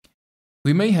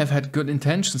 We may have had good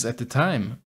intentions at the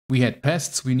time. We had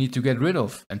pests we need to get rid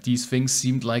of, and these things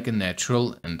seemed like a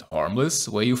natural and harmless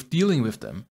way of dealing with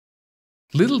them.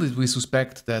 Little did we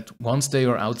suspect that once they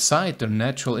are outside their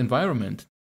natural environment,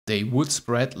 they would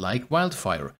spread like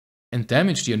wildfire and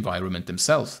damage the environment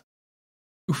themselves.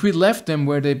 If we left them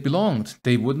where they belonged,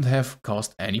 they wouldn't have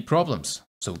caused any problems.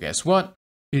 So guess what?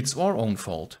 It's our own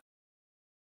fault.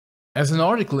 As an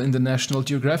article in the National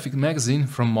Geographic magazine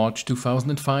from March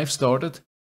 2005 started,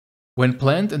 when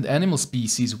plant and animal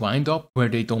species wind up where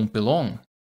they don't belong,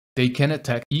 they can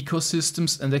attack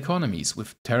ecosystems and economies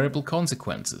with terrible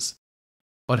consequences.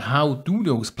 But how do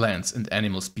those plants and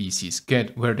animal species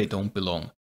get where they don't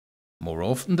belong? More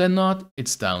often than not,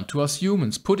 it's down to us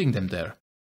humans putting them there.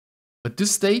 But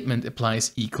this statement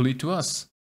applies equally to us.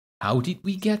 How did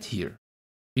we get here?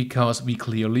 Because we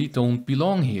clearly don't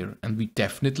belong here, and we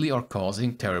definitely are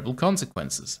causing terrible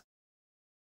consequences.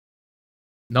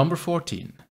 Number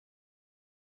 14.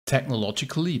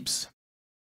 Technological leaps.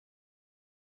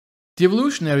 The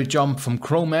evolutionary jump from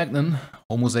Cro-Magnon,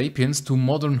 Homo sapiens, to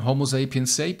modern Homo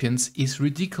sapiens sapiens is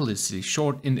ridiculously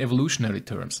short in evolutionary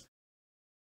terms.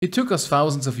 It took us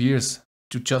thousands of years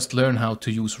to just learn how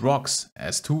to use rocks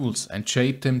as tools and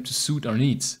shape them to suit our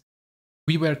needs.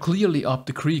 We were clearly up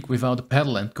the creek without a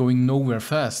paddle and going nowhere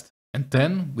fast. And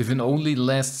then, within only the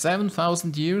last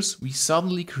 7,000 years, we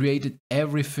suddenly created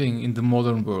everything in the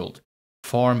modern world.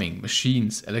 Farming,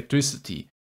 machines, electricity,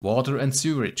 water and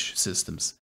sewerage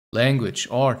systems, language,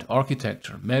 art,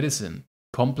 architecture, medicine,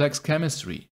 complex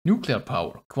chemistry, nuclear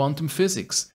power, quantum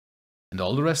physics, and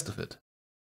all the rest of it.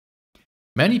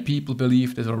 Many people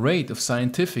believe that our rate of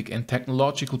scientific and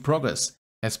technological progress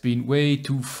has been way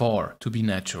too far to be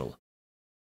natural.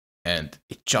 And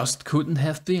it just couldn't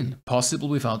have been possible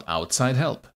without outside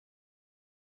help.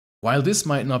 While this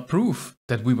might not prove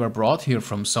that we were brought here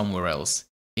from somewhere else,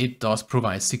 it does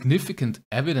provide significant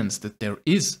evidence that there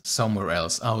is somewhere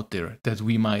else out there that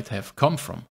we might have come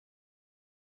from.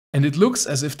 And it looks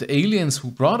as if the aliens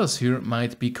who brought us here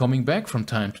might be coming back from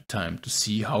time to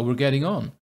see how we're getting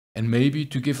on, and maybe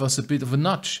to give us a bit of a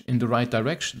nudge in the right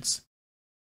directions.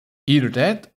 Either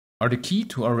that, or the key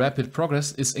to our rapid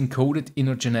progress is encoded in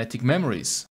our genetic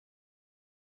memories.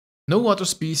 No other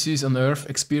species on Earth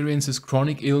experiences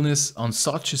chronic illness on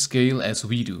such a scale as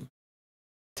we do.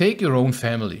 Take your own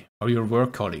family or your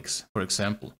work colleagues, for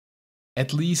example.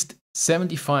 At least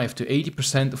 75 to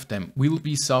 80% of them will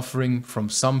be suffering from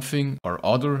something or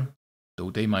other, though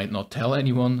they might not tell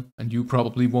anyone, and you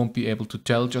probably won't be able to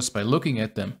tell just by looking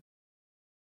at them.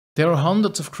 There are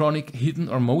hundreds of chronic hidden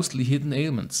or mostly hidden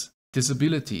ailments,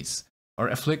 disabilities, or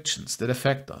afflictions that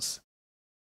affect us.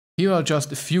 Here are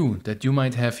just a few that you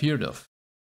might have heard of.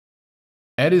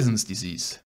 Addison's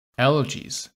disease,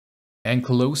 allergies,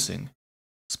 ankylosing,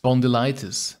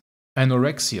 spondylitis,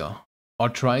 anorexia,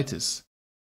 arthritis,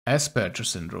 Asperger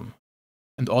syndrome,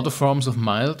 and other forms of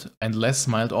mild and less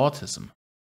mild autism,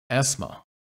 asthma,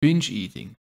 binge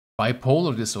eating,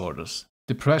 bipolar disorders,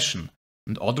 depression,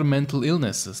 and other mental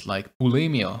illnesses like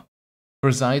bulimia,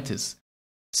 bursitis,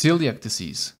 celiac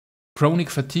disease, chronic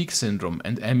fatigue syndrome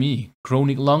and ME,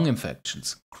 chronic lung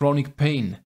infections, chronic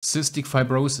pain, cystic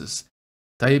fibrosis,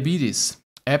 diabetes,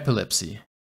 epilepsy,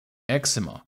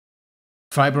 eczema,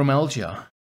 fibromyalgia,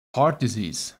 heart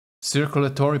disease,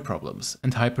 circulatory problems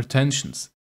and hypertensions,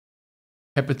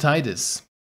 hepatitis,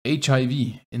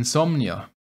 HIV, insomnia,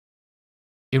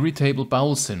 irritable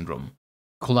bowel syndrome,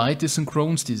 colitis and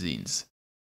Crohn's disease,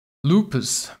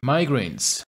 lupus,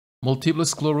 migraines, multiple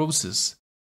sclerosis,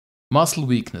 muscle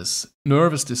weakness,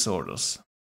 nervous disorders,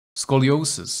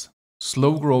 scoliosis,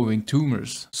 slow-growing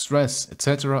tumors, stress,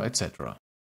 etc., etc.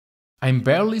 I'm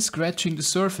barely scratching the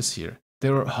surface here.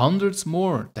 There are hundreds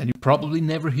more that you probably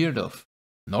never heard of,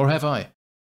 nor have I.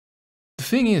 The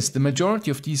thing is, the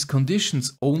majority of these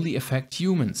conditions only affect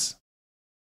humans,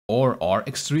 or are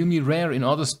extremely rare in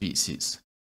other species.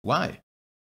 Why?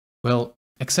 Well,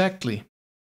 exactly.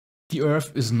 The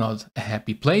Earth is not a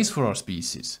happy place for our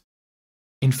species.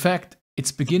 In fact,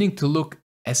 it's beginning to look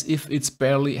as if it's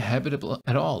barely habitable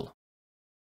at all.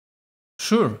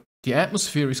 Sure, the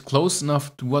atmosphere is close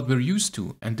enough to what we're used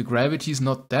to, and the gravity is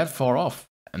not that far off,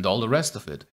 and all the rest of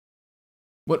it.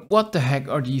 But what the heck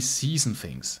are these season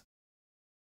things?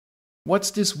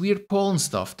 What's this weird pollen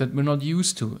stuff that we're not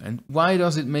used to, and why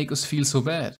does it make us feel so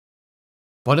bad?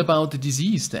 What about the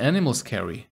disease the animals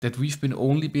carry, that we've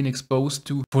only been exposed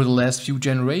to for the last few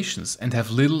generations and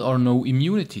have little or no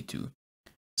immunity to?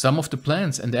 Some of the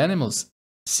plants and animals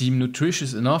seem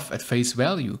nutritious enough at face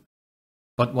value,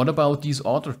 but what about these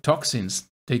other toxins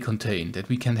they contain that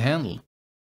we can't handle?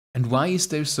 And why is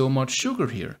there so much sugar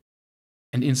here?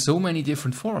 And in so many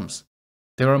different forms?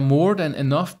 There are more than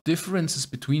enough differences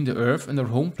between the Earth and our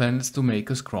home planets to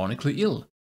make us chronically ill.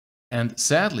 And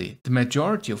sadly, the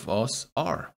majority of us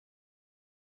are.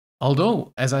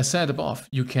 Although, as I said above,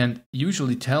 you can't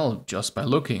usually tell just by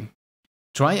looking.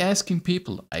 Try asking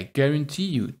people, I guarantee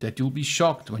you that you'll be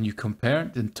shocked when you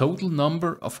compare the total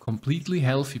number of completely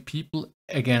healthy people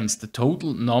against the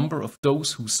total number of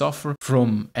those who suffer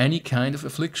from any kind of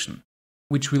affliction,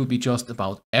 which will be just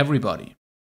about everybody.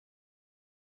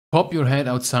 Pop your head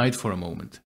outside for a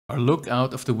moment, or look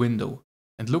out of the window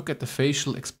and look at the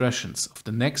facial expressions of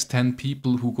the next 10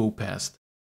 people who go past.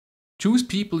 Choose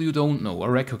people you don't know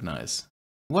or recognize.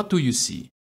 What do you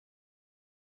see?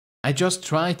 I just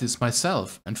tried this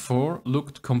myself, and 4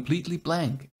 looked completely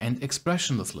blank and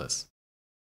expressionless.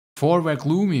 4 were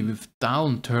gloomy with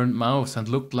down-turned mouths and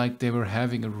looked like they were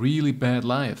having a really bad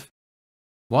life.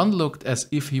 1 looked as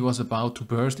if he was about to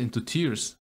burst into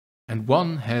tears, and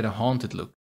 1 had a haunted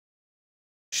look.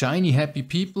 Shiny happy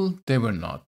people they were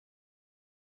not.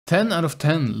 10 out of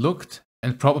 10 looked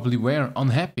and probably were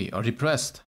unhappy or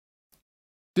depressed.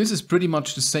 This is pretty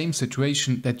much the same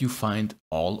situation that you find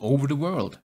all over the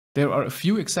world. There are a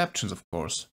few exceptions, of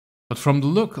course, but from the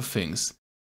look of things,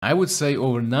 I would say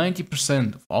over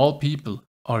 90% of all people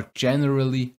are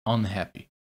generally unhappy,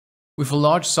 with a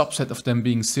large subset of them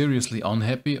being seriously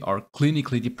unhappy or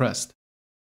clinically depressed.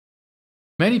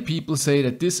 Many people say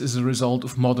that this is a result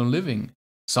of modern living,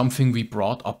 something we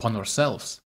brought upon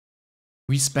ourselves.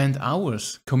 We spend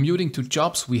hours commuting to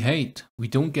jobs we hate, we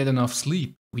don't get enough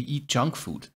sleep, we eat junk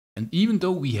food, and even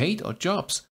though we hate our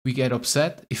jobs, we get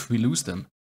upset if we lose them.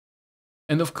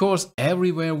 And of course,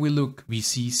 everywhere we look, we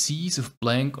see seas of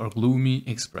blank or gloomy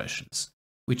expressions,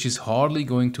 which is hardly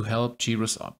going to help cheer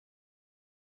us up.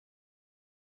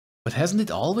 But hasn't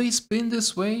it always been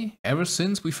this way, ever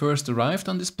since we first arrived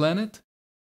on this planet?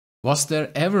 Was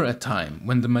there ever a time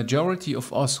when the majority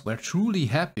of us were truly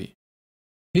happy?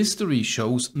 History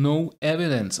shows no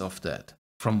evidence of that,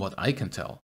 from what I can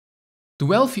tell. The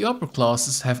wealthy upper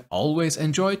classes have always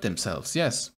enjoyed themselves,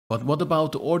 yes, but what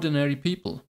about the ordinary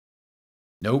people?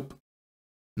 Nope,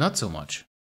 not so much.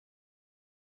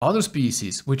 Other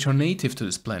species which are native to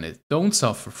this planet don't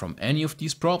suffer from any of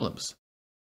these problems.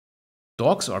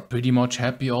 Dogs are pretty much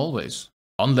happy always,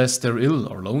 unless they're ill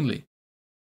or lonely.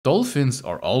 Dolphins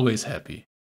are always happy.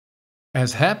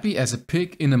 As happy as a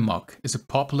pig in a muck is a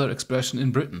popular expression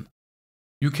in Britain.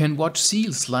 You can watch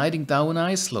seals sliding down an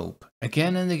ice slope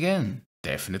again and again,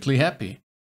 definitely happy.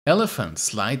 Elephants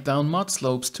slide down mud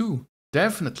slopes too,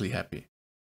 definitely happy.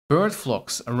 Bird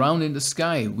flocks around in the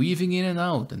sky, weaving in and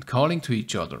out and calling to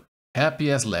each other, happy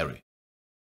as Larry.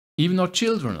 Even our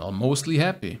children are mostly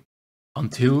happy,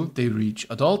 until they reach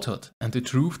adulthood and the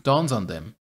truth dawns on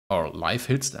them, or life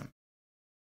hits them.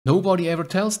 Nobody ever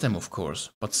tells them, of course,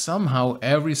 but somehow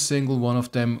every single one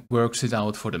of them works it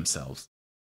out for themselves.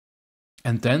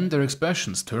 And then their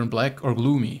expressions turn black or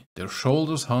gloomy, their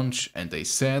shoulders hunch, and they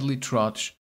sadly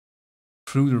trudge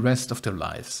through the rest of their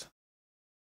lives.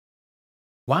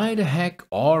 Why the heck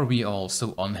are we all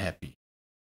so unhappy?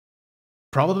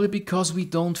 Probably because we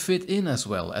don't fit in as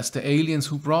well as the aliens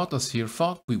who brought us here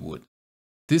thought we would.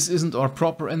 This isn't our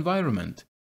proper environment.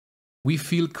 We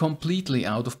feel completely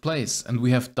out of place, and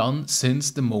we have done since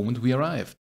the moment we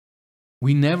arrived.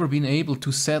 We've never been able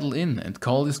to settle in and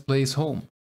call this place home.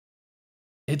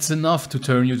 It's enough to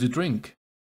turn you to drink.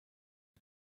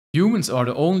 Humans are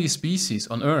the only species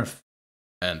on Earth,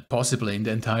 and possibly in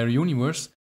the entire universe,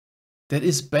 that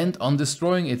is bent on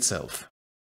destroying itself.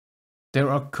 There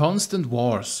are constant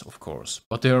wars, of course,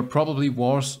 but there are probably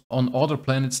wars on other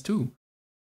planets too.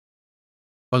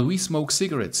 But we smoke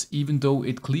cigarettes even though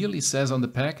it clearly says on the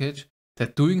package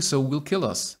that doing so will kill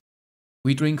us.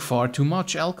 We drink far too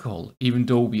much alcohol even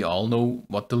though we all know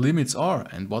what the limits are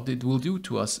and what it will do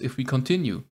to us if we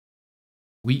continue.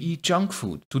 We eat junk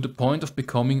food to the point of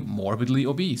becoming morbidly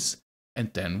obese,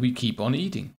 and then we keep on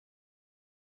eating.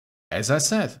 As I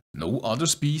said, no other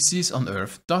species on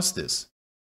Earth does this.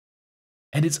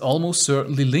 And it's almost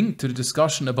certainly linked to the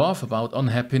discussion above about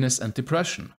unhappiness and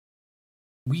depression.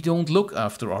 We don't look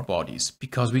after our bodies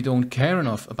because we don't care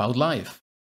enough about life,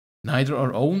 neither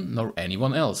our own nor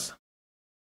anyone else.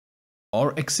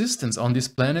 Our existence on this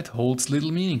planet holds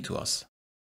little meaning to us.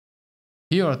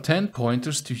 Here are 10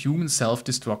 pointers to human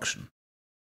self-destruction.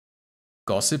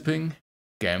 Gossiping,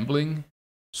 gambling,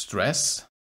 stress,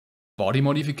 body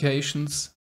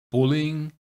modifications,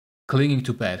 bullying, clinging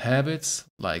to bad habits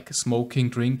like smoking,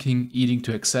 drinking, eating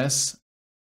to excess,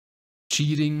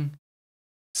 cheating,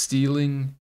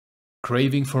 stealing,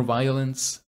 craving for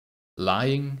violence,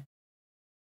 lying.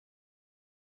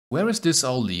 Where is this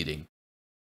all leading?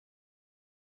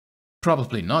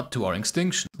 Probably not to our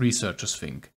extinction, researchers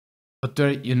think, but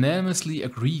they're unanimously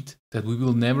agreed that we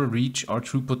will never reach our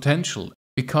true potential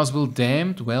because we'll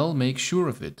damned well make sure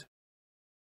of it.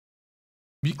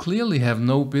 We clearly have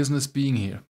no business being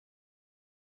here.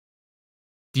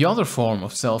 The other form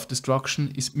of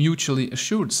self-destruction is mutually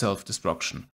assured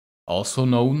self-destruction, also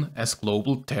known as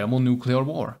global thermonuclear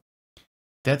war.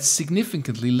 That's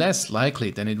significantly less likely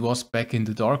than it was back in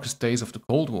the darkest days of the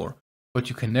Cold War, but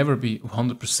you can never be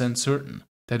 100% certain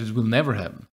that it will never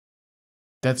happen.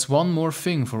 That's one more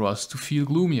thing for us to feel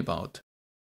gloomy about.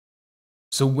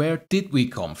 So where did we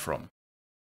come from?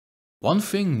 One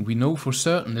thing we know for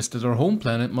certain is that our home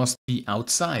planet must be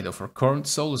outside of our current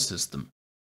solar system.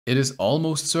 It is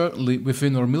almost certainly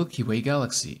within our Milky Way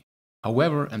galaxy,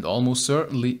 however, and almost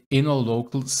certainly in a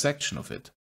local section of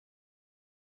it.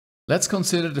 Let's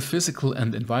consider the physical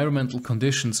and environmental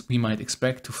conditions we might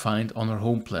expect to find on our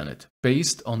home planet,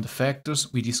 based on the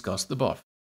factors we discussed above.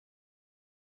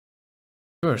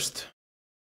 First,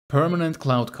 permanent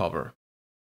cloud cover.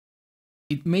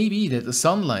 It may be that the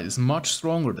sunlight is much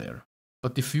stronger there,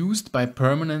 but diffused by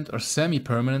permanent or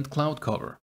semi-permanent cloud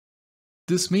cover.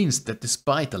 This means that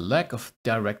despite the lack of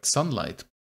direct sunlight,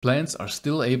 plants are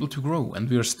still able to grow and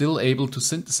we are still able to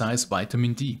synthesize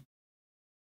vitamin D.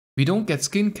 We don't get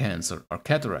skin cancer or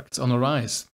cataracts on our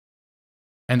eyes.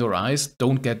 And our eyes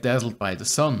don't get dazzled by the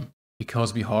sun,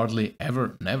 because we hardly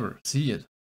never see it.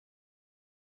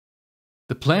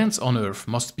 The plants on Earth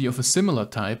must be of a similar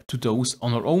type to those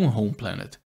on our own home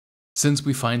planet, since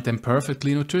we find them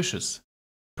perfectly nutritious.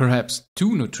 Perhaps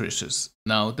too nutritious,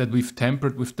 now that we've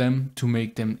tampered with them to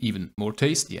make them even more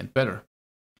tasty and better.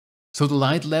 So the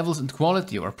light levels and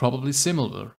quality are probably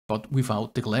similar, but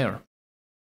without the glare.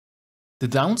 The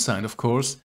downside, of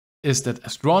course, is that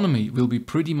astronomy will be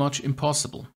pretty much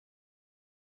impossible.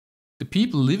 The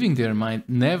people living there might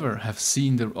never have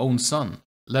seen their own sun,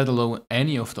 let alone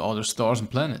any of the other stars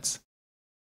and planets.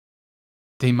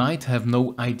 They might have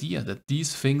no idea that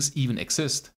these things even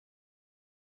exist.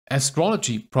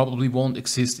 Astrology probably won't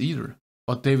exist either,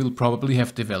 but they will probably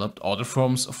have developed other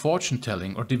forms of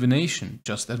fortune-telling or divination,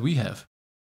 just as we have.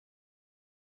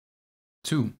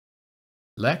 2.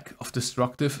 Lack of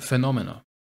destructive phenomena.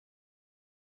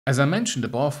 As I mentioned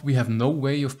above, we have no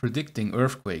way of predicting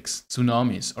earthquakes,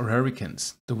 tsunamis, or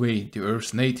hurricanes the way the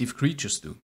Earth's native creatures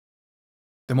do.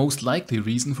 The most likely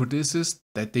reason for this is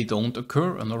that they don't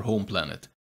occur on our home planet,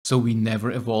 so we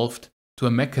never evolved to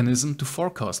a mechanism to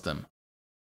forecast them.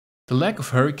 The lack of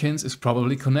hurricanes is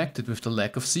probably connected with the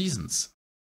lack of seasons.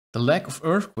 The lack of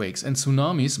earthquakes and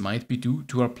tsunamis might be due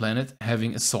to our planet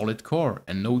having a solid core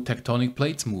and no tectonic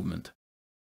plates movement.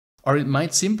 Or it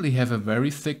might simply have a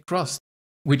very thick crust,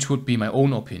 which would be my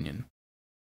own opinion.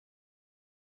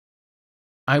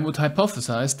 I would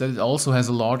hypothesize that it also has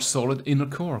a large solid inner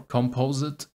core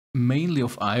composed mainly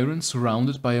of iron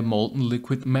surrounded by a molten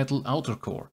liquid metal outer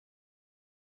core.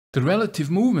 The relative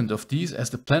movement of these as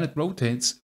the planet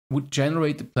rotates would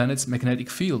generate the planet's magnetic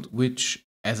field, which,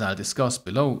 as I'll discuss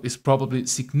below, is probably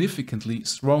significantly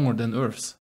stronger than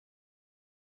Earth's.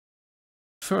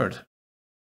 Third,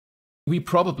 we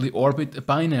probably orbit a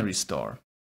binary star.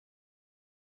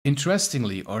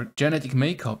 Interestingly, our genetic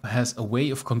makeup has a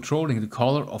way of controlling the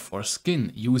color of our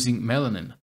skin using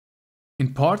melanin.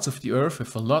 In parts of the Earth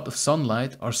with a lot of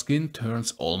sunlight, our skin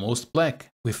turns almost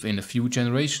black within a few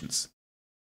generations.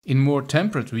 In more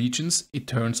temperate regions, it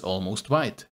turns almost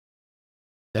white.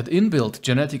 That inbuilt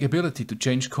genetic ability to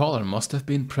change color must have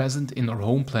been present in our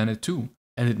home planet too,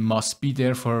 and it must be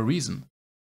there for a reason.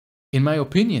 In my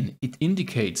opinion, it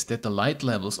indicates that the light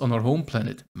levels on our home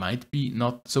planet might be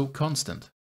not so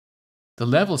constant. The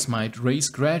levels might rise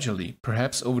gradually,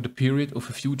 perhaps over the period of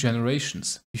a few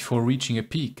generations, before reaching a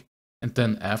peak, and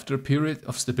then after a period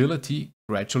of stability,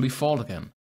 gradually fall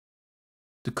again.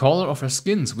 The color of our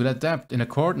skins will adapt in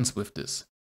accordance with this,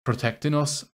 protecting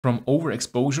us from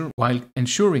overexposure while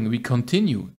ensuring we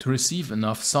continue to receive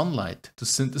enough sunlight to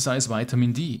synthesize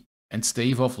vitamin D and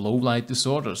stave off low light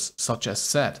disorders such as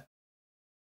SAD.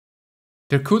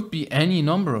 There could be any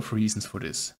number of reasons for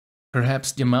this.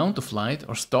 Perhaps the amount of light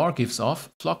our star gives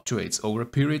off fluctuates over a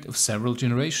period of several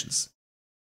generations.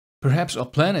 Perhaps our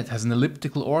planet has an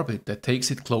elliptical orbit that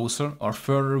takes it closer or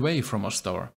further away from our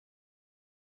star.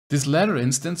 This latter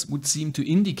instance would seem to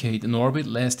indicate an orbit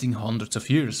lasting hundreds of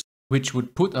years, which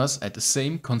would put us at the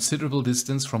same considerable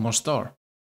distance from our star.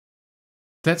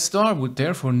 That star would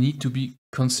therefore need to be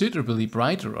considerably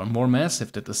brighter or more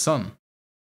massive than the Sun.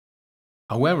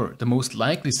 However, the most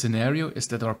likely scenario is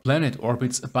that our planet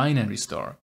orbits a binary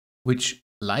star, with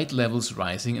light levels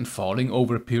rising and falling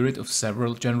over a period of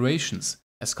several generations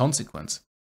as consequence.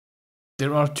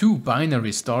 There are two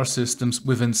binary star systems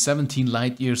within 17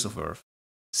 light years of Earth.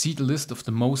 See the list of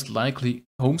the most likely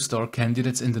home star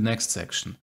candidates in the next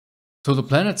section. So the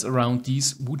planets around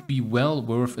these would be well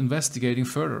worth investigating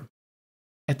further.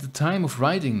 At the time of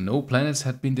writing, no planets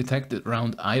had been detected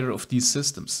around either of these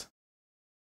systems.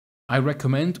 I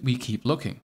recommend we keep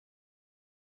looking.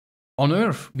 On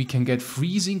Earth, we can get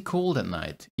freezing cold at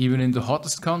night, even in the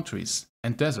hottest countries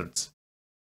and deserts.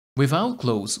 Without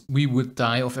clothes, we would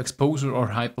die of exposure or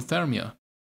hypothermia.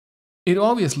 It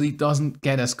obviously doesn't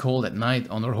get as cold at night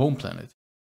on our home planet.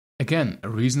 Again, a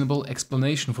reasonable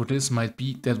explanation for this might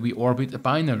be that we orbit a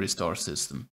binary star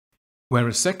system, where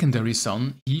a secondary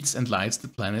sun heats and lights the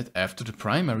planet after the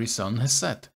primary sun has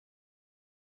set.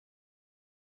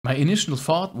 My initial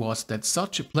thought was that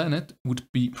such a planet would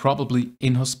be probably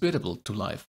inhospitable to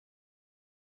life.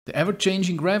 The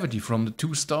ever-changing gravity from the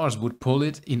two stars would pull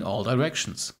it in all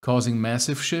directions, causing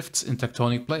massive shifts in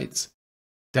tectonic plates.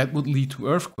 That would lead to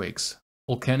earthquakes,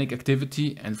 volcanic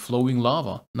activity and flowing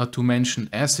lava, not to mention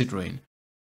acid rain,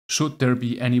 should there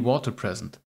be any water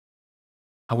present.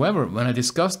 However, when I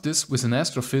discussed this with an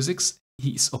astrophysics,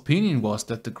 his opinion was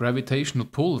that the gravitational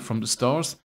pull from the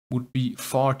stars would be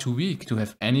far too weak to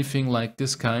have anything like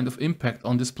this kind of impact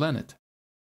on this planet.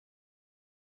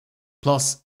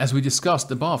 Plus, as we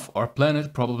discussed above, our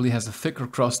planet probably has a thicker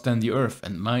crust than the Earth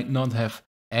and might not have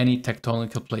any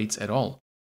tectonical plates at all.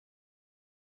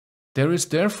 There is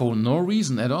therefore no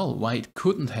reason at all why it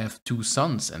couldn't have two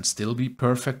suns and still be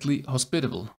perfectly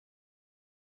hospitable.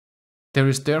 There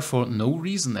is therefore no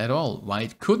reason at all why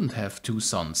it couldn't have two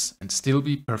suns and still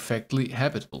be perfectly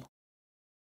habitable.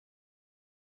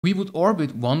 We would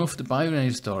orbit one of the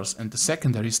binary stars and the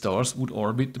secondary stars would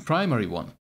orbit the primary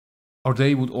one. Or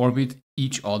they would orbit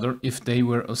each other if they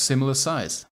were of similar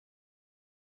size.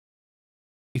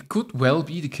 It could well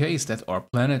be the case that our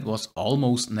planet was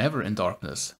almost never in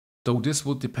darkness, though this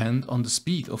would depend on the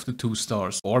speed of the two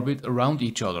stars' orbit around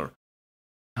each other,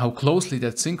 how closely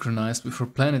that synchronized with our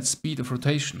planet's speed of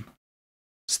rotation.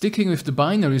 Sticking with the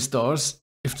binary stars,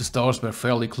 if the stars were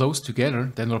fairly close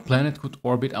together, then our planet could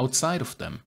orbit outside of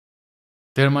them.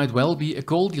 There might well be a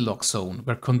Goldilocks zone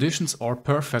where conditions are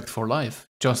perfect for life,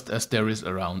 just as there is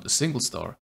around a single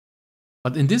star.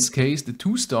 But in this case, the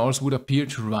two stars would appear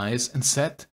to rise and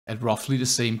set at roughly the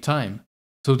same time,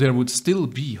 so there would still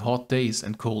be hot days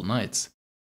and cold nights.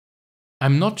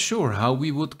 I'm not sure how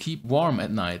we would keep warm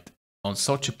at night on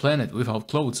such a planet without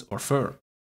clothes or fur.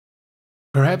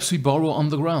 Perhaps we burrow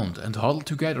underground and huddle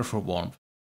together for warmth.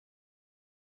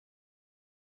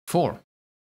 4.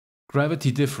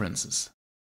 Gravity differences.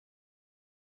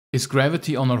 Is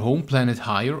gravity on our home planet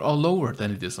higher or lower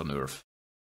than it is on Earth?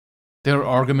 There are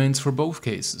arguments for both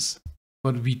cases,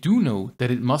 but we do know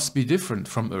that it must be different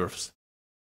from Earth's.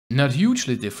 Not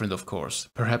hugely different, of course,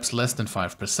 perhaps less than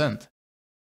 5%.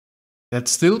 That's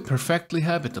still perfectly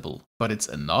habitable, but it's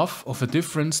enough of a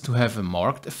difference to have a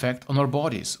marked effect on our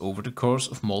bodies over the course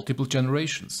of multiple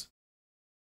generations.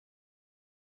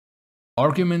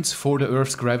 Arguments for the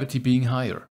Earth's gravity being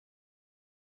higher.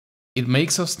 It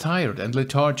makes us tired and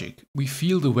lethargic. We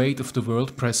feel the weight of the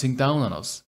world pressing down on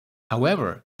us.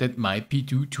 However, that might be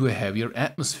due to a heavier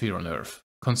atmosphere on Earth,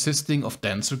 consisting of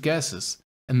denser gases,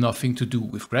 and nothing to do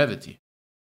with gravity.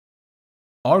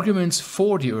 Arguments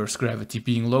for the Earth's gravity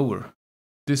being lower.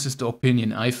 This is the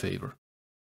opinion I favor.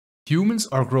 Humans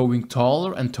are growing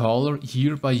taller and taller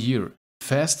year by year,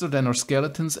 faster than our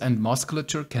skeletons and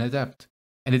musculature can adapt,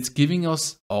 and it's giving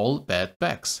us all bad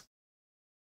backs.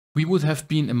 We would have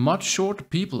been a much shorter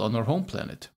people on our home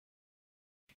planet.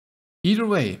 Either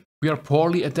way, we are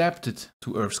poorly adapted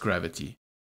to Earth's gravity.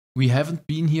 We haven't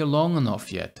been here long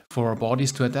enough yet for our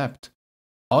bodies to adapt.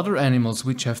 Other animals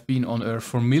which have been on Earth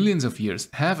for millions of years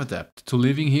have adapted to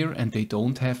living here, and they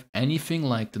don't have anything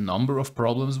like the number of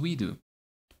problems we do.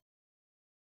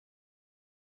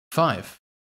 5.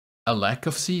 A lack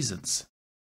of seasons.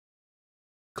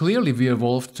 Clearly we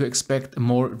evolved to expect a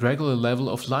more regular level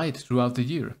of light throughout the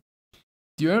year.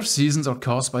 The Earth's seasons are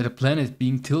caused by the planet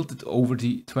being tilted over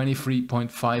the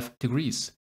 23.5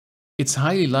 degrees. It's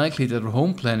highly likely that our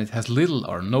home planet has little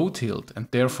or no tilt, and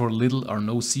therefore little or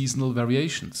no seasonal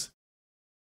variations.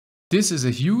 This is a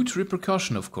huge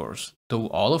repercussion, of course, though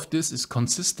all of this is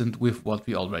consistent with what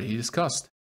we already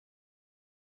discussed.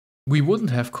 We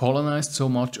wouldn't have colonized so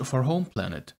much of our home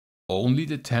planet, only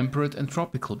the temperate and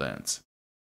tropical bands.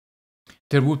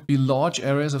 There would be large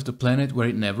areas of the planet where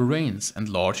it never rains, and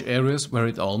large areas where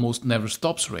it almost never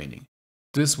stops raining.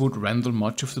 This would render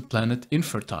much of the planet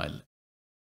infertile.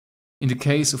 In the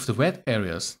case of the wet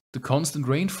areas, the constant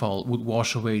rainfall would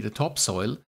wash away the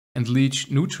topsoil and leach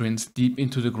nutrients deep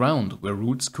into the ground where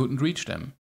roots couldn't reach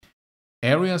them.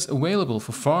 Areas available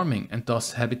for farming and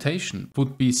thus habitation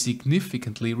would be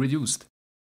significantly reduced.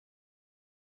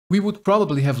 We would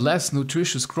probably have less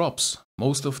nutritious crops.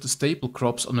 Most of the staple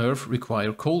crops on Earth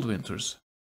require cold winters.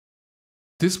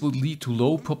 This would lead to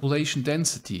low population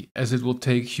density, as it would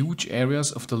take huge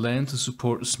areas of the land to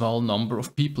support a small number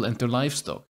of people and their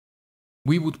livestock.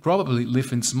 We would probably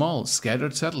live in small,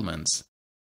 scattered settlements.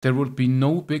 There would be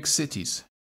no big cities,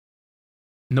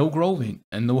 no growing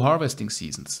and no harvesting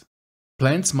seasons.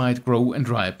 Plants might grow and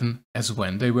ripen as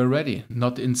when they were ready,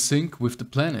 not in sync with the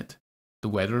planet, the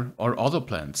weather, or other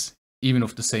plants, even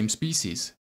of the same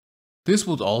species. This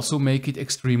would also make it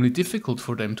extremely difficult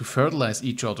for them to fertilize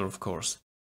each other, of course.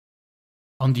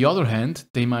 On the other hand,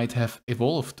 they might have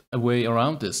evolved a way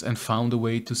around this and found a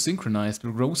way to synchronize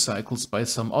their growth cycles by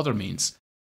some other means,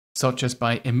 such as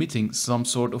by emitting some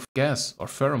sort of gas or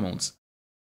pheromones.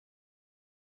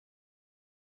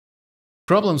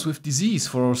 Problems with disease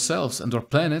for ourselves and our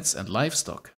planets and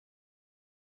livestock.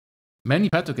 Many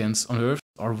pathogens on Earth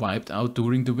are wiped out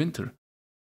during the winter.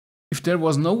 If there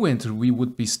was no winter, we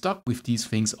would be stuck with these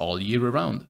things all year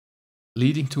around,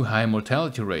 leading to high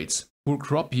mortality rates, poor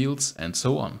crop yields, and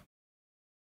so on.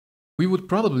 We would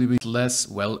probably be less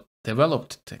well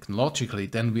developed technologically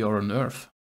than we are on Earth.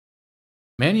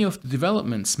 Many of the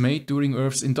developments made during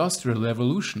Earth's industrial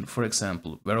revolution, for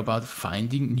example, were about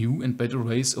finding new and better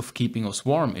ways of keeping us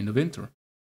warm in the winter.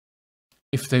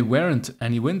 If there weren't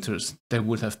any winters, there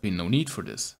would have been no need for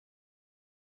this.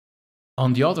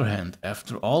 On the other hand,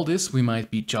 after all this, we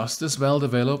might be just as well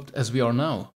developed as we are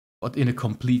now, but in a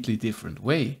completely different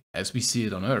way, as we see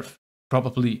it on Earth,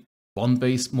 probably one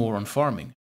based more on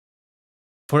farming.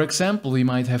 For example, we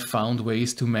might have found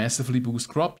ways to massively boost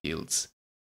crop yields,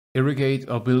 irrigate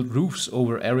or build roofs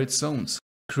over arid zones,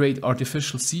 create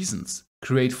artificial seasons,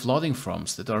 create flooding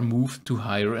fronts that are moved to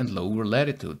higher and lower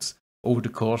latitudes over the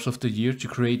course of the year to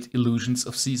create illusions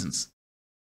of seasons.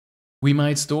 We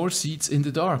might store seeds in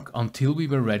the dark until we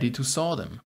were ready to sow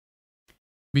them.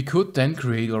 We could then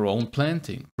create our own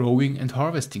planting, growing and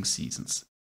harvesting seasons,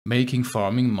 making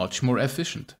farming much more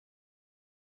efficient.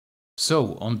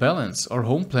 So, on balance, our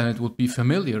home planet would be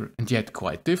familiar and yet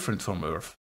quite different from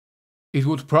Earth. It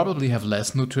would probably have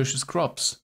less nutritious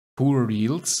crops, poorer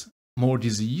yields, more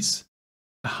disease,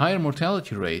 a higher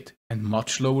mortality rate, and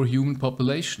much lower human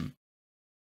population.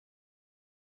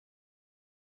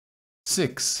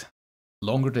 6.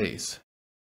 Longer days.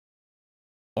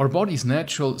 Our body's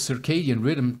natural circadian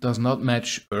rhythm does not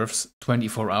match Earth's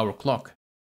 24-hour clock.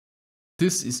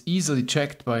 This is easily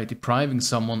checked by depriving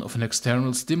someone of an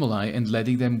external stimuli and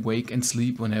letting them wake and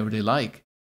sleep whenever they like.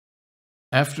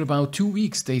 After about 2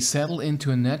 weeks, they settle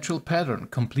into a natural pattern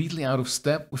completely out of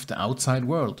step with the outside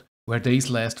world, where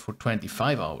days last for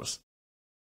 25 hours.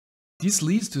 This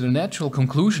leads to the natural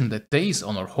conclusion that days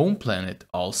on our home planet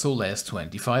also last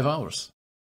 25 hours.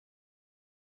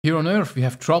 Here on Earth we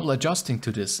have trouble adjusting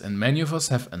to this, and many of us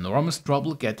have enormous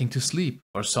trouble getting to sleep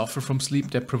or suffer from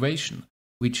sleep deprivation,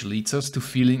 which leads us to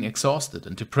feeling exhausted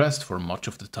and depressed for much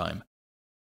of the time.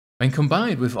 When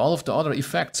combined with all of the other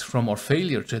effects from our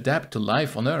failure to adapt to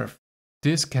life on Earth,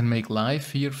 this can make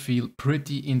life here feel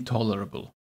pretty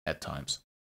intolerable at times.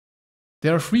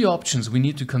 There are three options we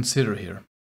need to consider here.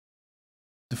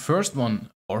 The first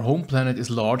one, our home planet is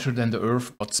larger than the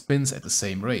Earth but spins at the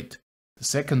same rate. The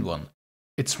second one,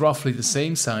 it's roughly the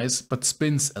same size but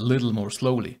spins a little more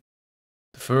slowly.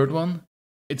 The third one,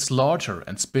 it's larger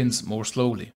and spins more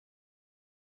slowly.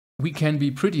 We can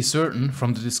be pretty certain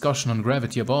from the discussion on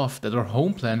gravity above that our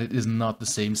home planet is not the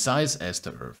same size as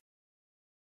the Earth.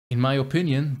 In my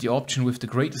opinion, the option with the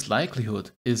greatest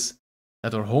likelihood is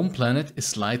that our home planet is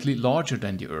slightly larger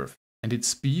than the Earth, and its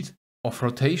speed of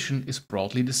rotation is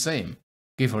broadly the same,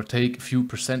 give or take a few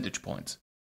percentage points.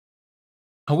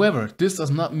 However, this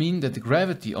does not mean that the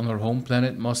gravity on our home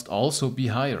planet must also be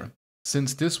higher,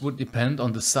 since this would depend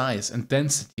on the size and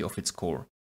density of its core.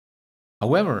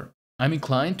 However, I'm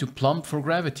inclined to plump for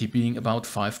gravity being about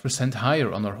 5%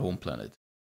 higher on our home planet.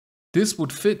 This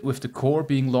would fit with the core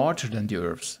being larger than the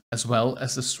Earth's, as well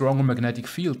as the stronger magnetic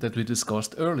field that we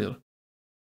discussed earlier.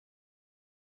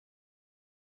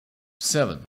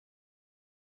 7.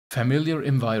 Familiar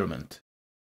environment.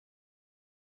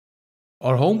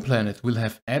 Our home planet will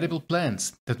have edible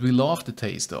plants that we love the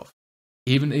taste of,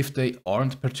 even if they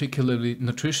aren't particularly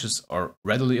nutritious or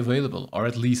readily available, or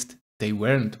at least they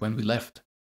weren't when we left.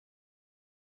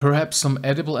 Perhaps some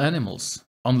edible animals,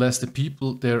 unless the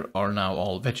people there are now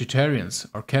all vegetarians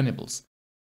or cannibals.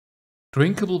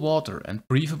 Drinkable water and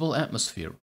breathable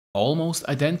atmosphere, almost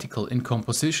identical in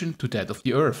composition to that of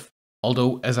the Earth,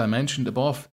 although, as I mentioned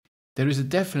above, there is a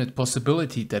definite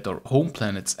possibility that our home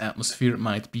planet's atmosphere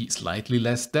might be slightly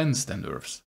less dense than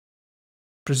Earth's.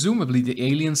 Presumably the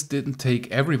aliens didn't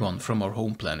take everyone from our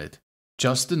home planet,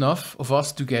 just enough of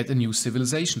us to get a new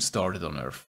civilization started on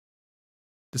Earth.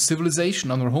 The civilization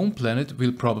on our home planet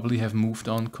will probably have moved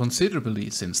on considerably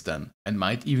since then, and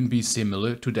might even be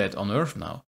similar to that on Earth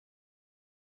now.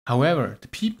 However, the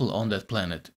people on that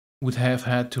planet would have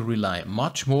had to rely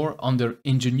much more on their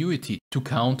ingenuity to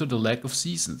counter the lack of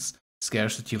seasons,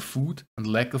 scarcity of food, and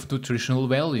lack of nutritional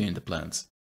value in the plants.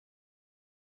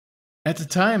 At the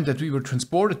time that we were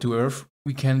transported to Earth,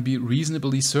 we can be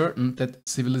reasonably certain that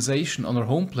civilization on our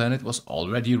home planet was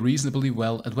already reasonably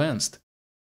well advanced.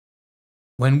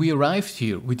 When we arrived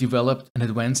here, we developed an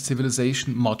advanced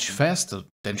civilization much faster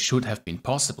than should have been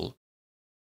possible,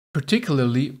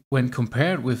 particularly when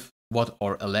compared with what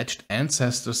our alleged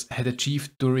ancestors had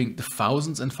achieved during the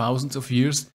thousands and thousands of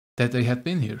years that they had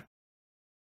been here.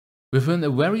 Within a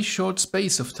very short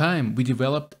space of time, we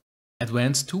developed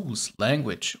advanced tools,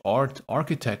 language, art,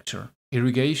 architecture,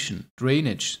 irrigation,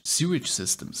 drainage, sewage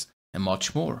systems, and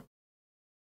much more.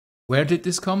 Where did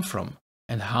this come from?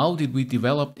 And how did we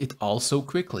develop it all so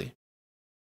quickly?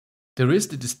 There is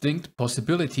the distinct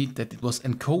possibility that it was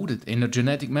encoded in our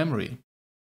genetic memory.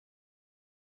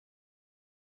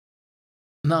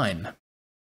 9.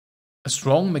 A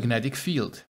strong magnetic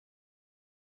field.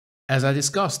 As I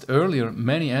discussed earlier,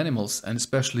 many animals, and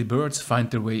especially birds, find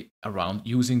their way around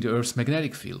using the Earth's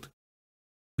magnetic field.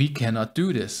 We cannot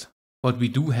do this, but we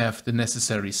do have the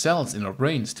necessary cells in our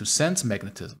brains to sense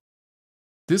magnetism.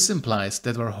 This implies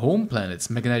that our home planet's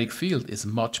magnetic field is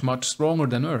much stronger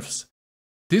than Earth's.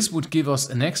 This would give us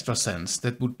an extra sense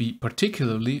that would be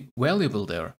particularly valuable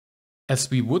there,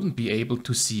 as we wouldn't be able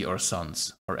to see our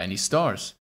suns or any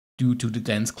stars due to the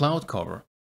dense cloud cover,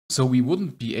 so we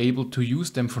wouldn't be able to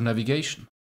use them for navigation.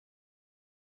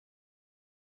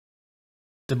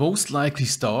 The most likely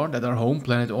star that our home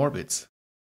planet orbits.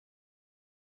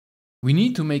 We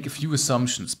need to make a few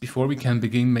assumptions before we can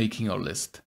begin making our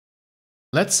list.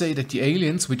 Let's say that the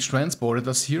aliens which transported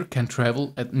us here can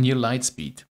travel at near light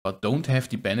speed, but don't have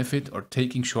the benefit of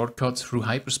taking shortcuts through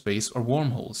hyperspace or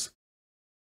wormholes.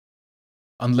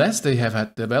 Unless they have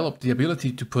had developed the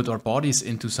ability to put our bodies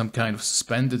into some kind of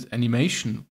suspended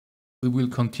animation, we will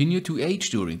continue to age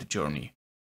during the journey.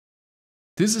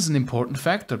 This is an important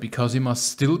factor because we must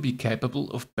still be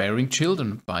capable of bearing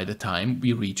children by the time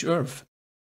we reach Earth.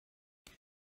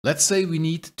 Let's say we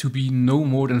need to be no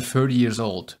more than 30 years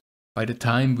old by the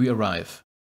time we arrive.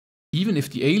 Even if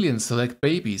the aliens select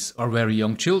babies or very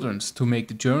young children to make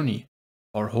the journey,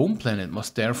 our home planet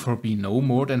must therefore be no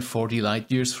more than 40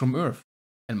 light years from Earth,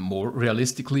 and more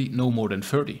realistically no more than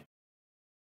 30.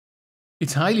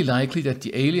 It's highly likely that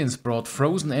the aliens brought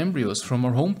frozen embryos from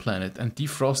our home planet and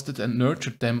defrosted and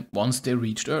nurtured them once they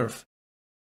reached Earth,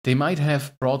 They might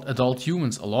have brought adult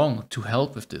humans along to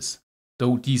help with this,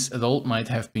 though these adults might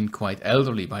have been quite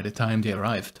elderly by the time they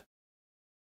arrived.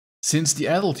 Since the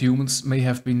adult humans may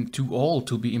have been too old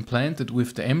to be implanted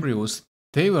with the embryos,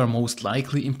 they were most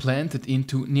likely implanted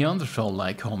into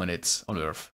Neanderthal-like hominids on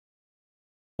Earth.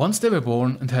 Once they were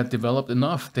born and had developed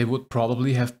enough, they would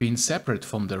probably have been separate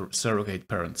from their surrogate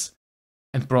parents,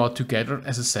 and brought together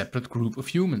as a separate group of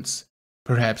humans,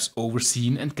 perhaps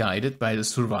overseen and guided by the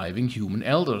surviving human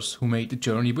elders who made the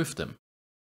journey with them.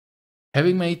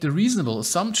 Having made the reasonable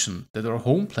assumption that our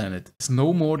home planet is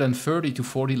no more than 30 to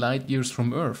 40 light years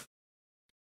from Earth,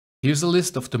 here's a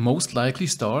list of the most likely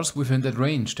stars within that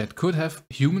range that could have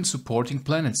human-supporting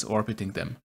planets orbiting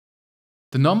them.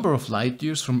 The number of light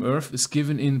years from Earth is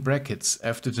given in brackets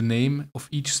after the name of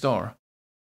each star.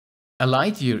 A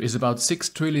light year is about 6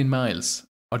 trillion miles,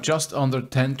 or just under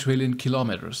 10 trillion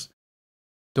kilometers,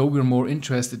 though we're more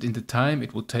interested in the time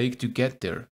it would take to get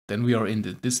there than we are in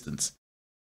the distance.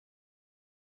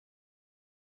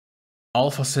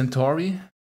 Alpha Centauri,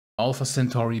 Alpha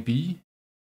Centauri b,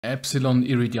 Epsilon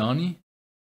Iridiani,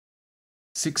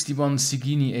 61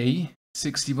 Cygini A,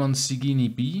 61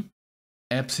 Cygini b,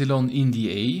 Epsilon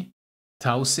Indi A,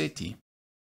 Tau Ceti.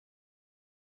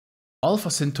 Alpha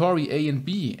Centauri A and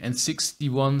B and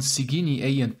 61 Cygini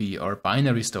A and B are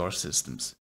binary star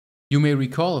systems. You may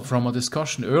recall from a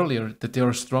discussion earlier that there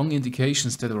are strong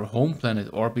indications that our home planet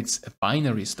orbits a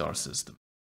binary star system.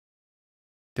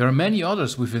 There are many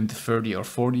others within the 30 or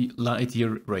 40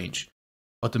 light-year range,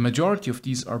 but the majority of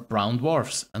these are brown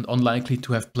dwarfs and unlikely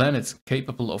to have planets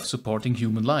capable of supporting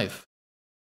human life.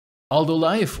 Although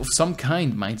life of some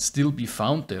kind might still be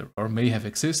found there or may have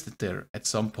existed there at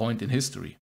some point in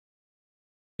history.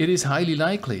 It is highly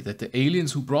likely that the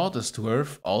aliens who brought us to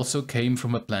Earth also came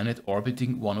from a planet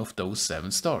orbiting one of those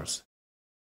 7 stars.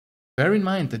 Bear in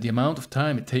mind that the amount of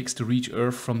time it takes to reach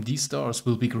Earth from these stars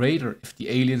will be greater if the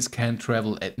aliens can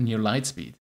travel at near light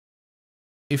speed.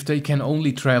 If they can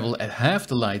only travel at half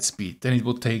the light speed, then it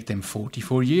will take them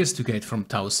 44 years to get from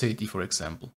Tau Ceti, for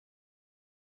example.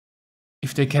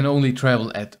 If they can only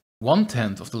travel at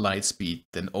 1/10 of the light speed,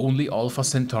 then only Alpha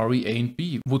Centauri A and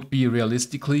B would be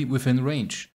realistically within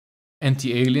range, and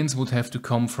the aliens would have to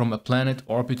come from a planet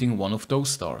orbiting one of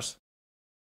those stars.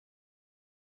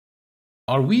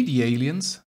 Are we the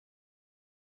aliens?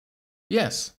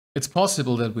 Yes, it's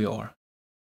possible that we are.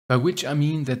 By which I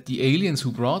mean that the aliens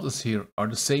who brought us here are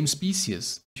the same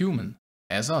species, human,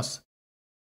 as us.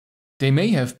 They may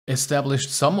have established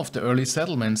some of the early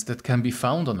settlements that can be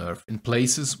found on Earth in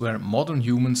places where modern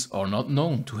humans are not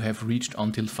known to have reached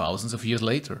until thousands of years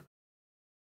later.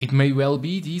 It may well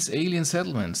be these alien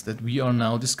settlements that we are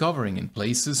now discovering in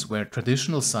places where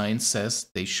traditional science says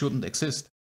they shouldn't exist.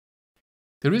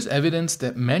 There is evidence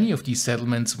that many of these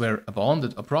settlements were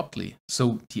abandoned abruptly,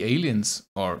 so the aliens,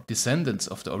 or descendants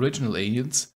of the original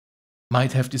aliens,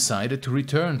 might have decided to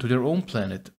return to their own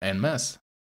planet en masse.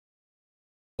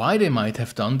 Why they might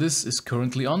have done this is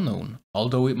currently unknown,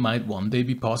 although it might one day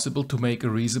be possible to make a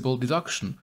reasonable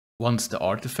deduction once the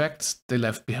artifacts they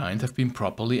left behind have been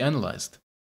properly analyzed.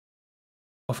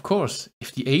 Of course,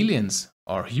 if the aliens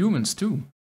are humans too,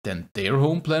 then their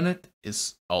home planet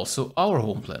is also our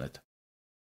home planet.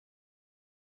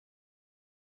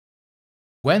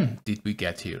 When did we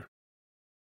get here?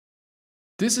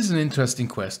 This is an interesting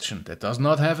question that does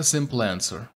not have a simple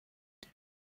answer.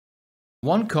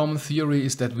 One common theory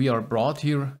is that we are brought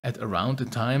here at around the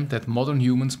time that modern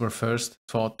humans were first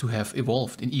thought to have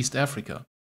evolved in East Africa.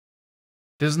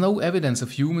 There's no evidence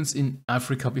of humans in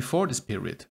Africa before this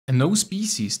period, and no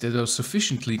species that are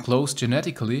sufficiently close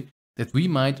genetically that we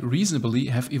might reasonably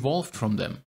have evolved from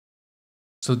them.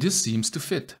 So this seems to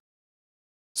fit.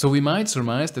 So we might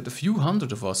surmise that a few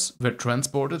hundred of us were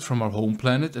transported from our home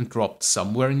planet and dropped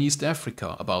somewhere in East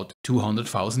Africa about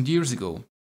 200,000 years ago.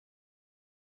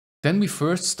 Then we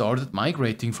first started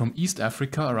migrating from East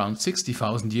Africa around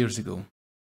 60,000 years ago.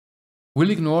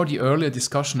 We'll ignore the earlier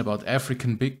discussion about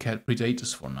African big cat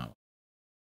predators for now.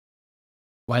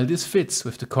 While this fits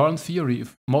with the current theory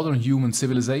of modern human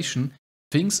civilization,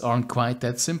 things aren't quite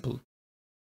that simple.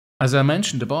 As I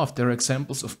mentioned above, there are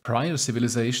examples of prior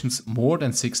civilizations more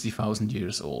than 60,000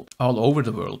 years old, all over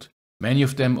the world, many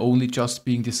of them only just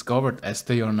being discovered as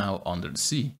they are now under the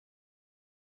sea.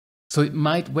 So it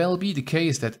might well be the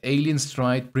case that aliens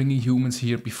tried bringing humans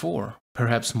here before,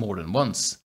 perhaps more than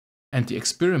once, and the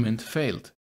experiment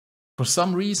failed. For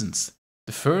some reasons,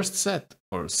 the first set,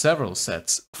 or several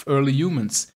sets, of early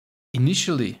humans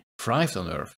initially thrived on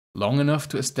Earth long enough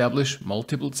to establish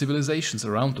multiple civilizations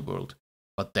around the world,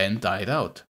 but then died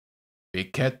out.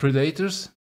 Big cat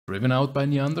predators? Driven out by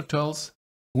Neanderthals?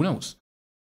 Who knows?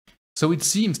 So it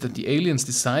seems that the aliens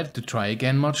decided to try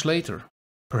again much later,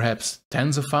 perhaps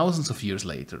tens of thousands of years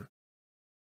later.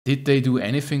 Did they do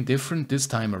anything different this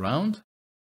time around?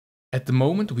 At the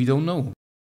moment, we don't know.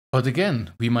 But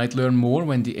again, we might learn more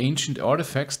when the ancient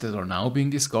artifacts that are now being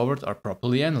discovered are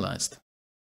properly analyzed.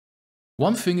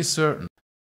 One thing is certain.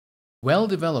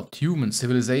 Well-developed human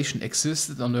civilization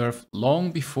existed on Earth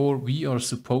long before we are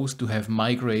supposed to have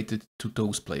migrated to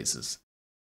those places.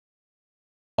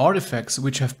 Artifacts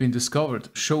which have been discovered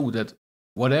show that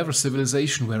whatever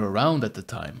civilization were around at the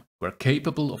time were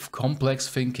capable of complex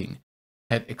thinking,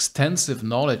 had extensive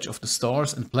knowledge of the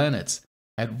stars and planets,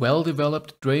 had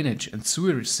well-developed drainage and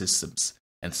sewerage systems,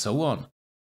 and so on,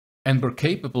 and were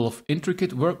capable of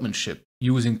intricate workmanship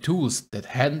using tools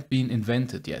that hadn't been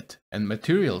invented yet and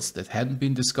materials that hadn't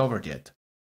been discovered yet.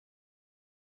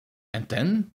 And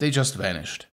then they just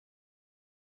vanished.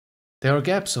 There are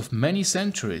gaps of many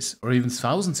centuries or even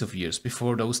thousands of years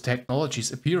before those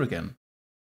technologies appear again.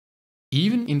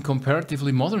 Even in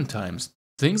comparatively modern times,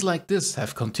 things like this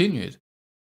have continued.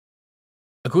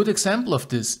 A good example of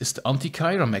this is the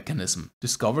Antikythera mechanism,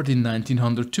 discovered in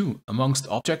 1902 amongst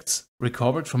objects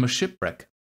recovered from a shipwreck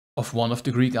of one of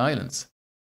the Greek islands.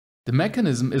 The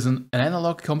mechanism is an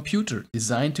analog computer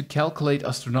designed to calculate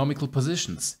astronomical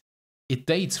positions. It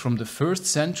dates from the 1st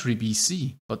century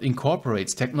BC, but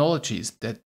incorporates technologies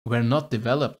that were not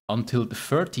developed until the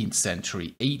 13th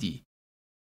century AD.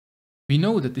 We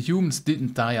know that the humans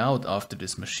didn't die out after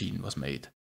this machine was made.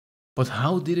 But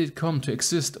how did it come to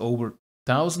exist over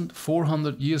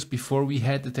 1,400 years before we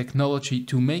had the technology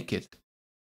to make it?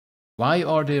 Why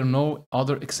are there no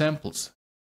other examples?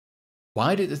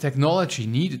 Why did the technology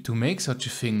needed to make such a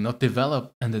thing not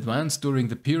develop and advance during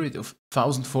the period of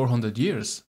 1,400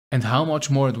 years? And how much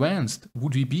more advanced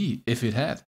would we be if it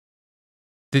had?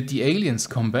 Did the aliens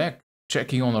come back,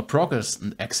 checking on our progress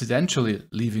and accidentally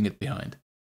leaving it behind?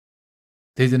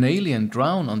 Did an alien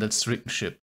drown on that stricken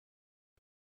ship?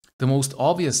 The most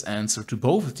obvious answer to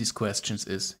both of these questions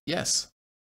is yes.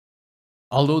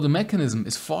 Although the mechanism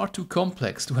is far too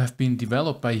complex to have been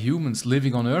developed by humans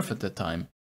living on Earth at that time,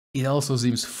 it also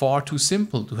seems far too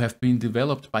simple to have been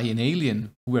developed by an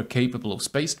alien who were capable of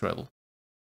space travel.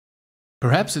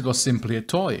 Perhaps it was simply a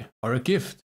toy or a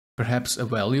gift, perhaps a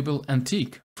valuable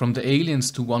antique from the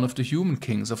aliens to one of the human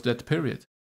kings of that period.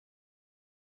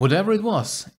 Whatever it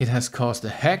was, it has caused a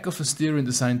heck of a stir in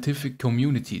the scientific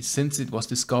community since it was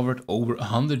discovered over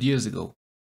 100 years ago.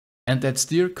 And that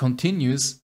stir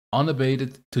continues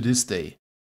unabated to this day.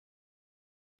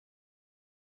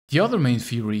 The other main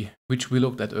theory, which we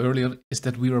looked at earlier, is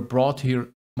that we were brought here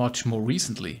much more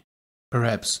recently,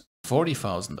 perhaps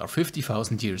 40,000 or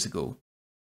 50,000 years ago.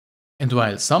 And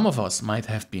while some of us might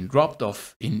have been dropped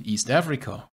off in East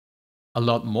Africa, a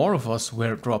lot more of us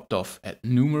were dropped off at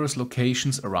numerous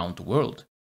locations around the world.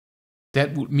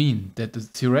 That would mean that the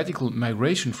theoretical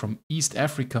migration from East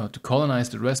Africa to colonize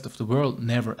the rest of the world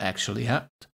never actually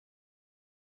happened.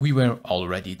 We were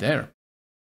already there.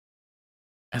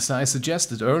 As I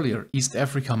suggested earlier, East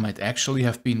Africa might actually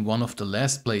have been one of the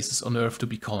last places on Earth to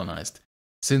be colonized,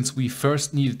 since we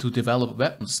first needed to develop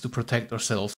weapons to protect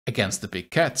ourselves against the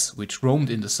big cats which roamed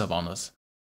in the savannas.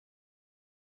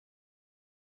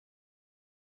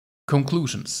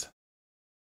 Conclusions.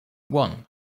 1.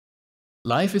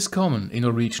 Life is common in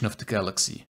our region of the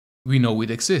galaxy. We know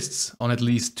it exists on at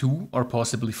least 2 or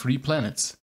possibly 3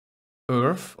 planets.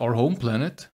 Earth, our home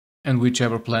planet, and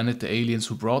whichever planet the aliens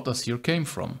who brought us here came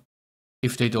from,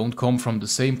 if they don't come from the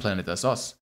same planet as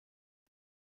us.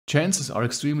 Chances are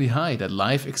extremely high that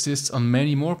life exists on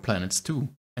many more planets too,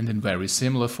 and in very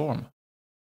similar form.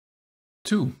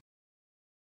 2.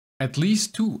 At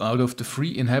least 2 out of the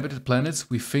 3 inhabited planets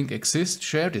we think exist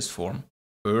share this form,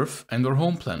 Earth and our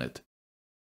home planet.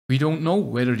 We don't know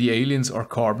whether the aliens are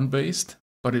carbon-based,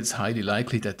 but it's highly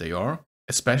likely that they are,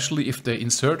 especially if they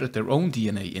inserted their own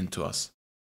DNA into us.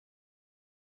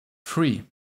 3.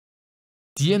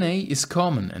 DNA is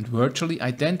common and virtually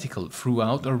identical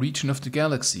throughout our region of the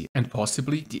galaxy and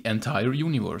possibly the entire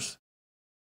universe.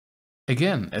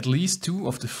 Again, at least 2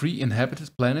 of the 3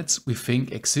 inhabited planets we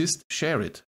think exist share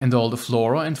it, and all the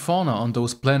flora and fauna on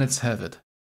those planets have it.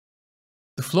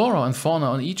 The flora and fauna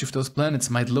on each of those planets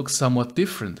might look somewhat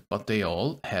different, but they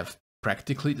all have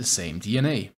practically the same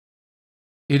DNA.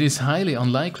 It is highly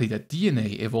unlikely that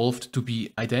DNA evolved to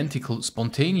be identical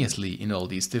spontaneously in all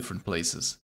these different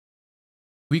places.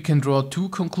 We can draw 2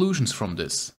 conclusions from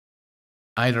this.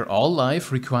 Either all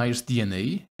life requires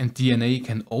DNA, and DNA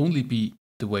can only be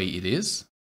the way it is,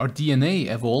 or DNA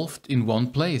evolved in one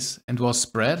place and was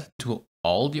spread to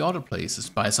all the other places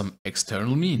by some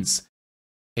external means,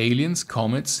 aliens,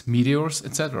 comets, meteors,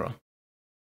 etc.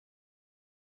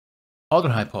 Other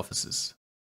hypothesis.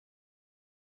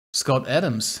 Scott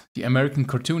Adams, the American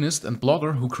cartoonist and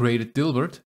blogger who created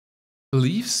Dilbert,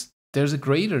 believes there's a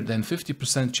greater than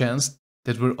 50% chance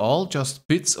that we're all just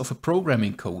bits of a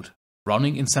programming code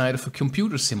running inside of a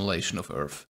computer simulation of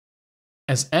Earth.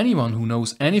 As anyone who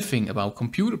knows anything about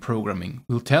computer programming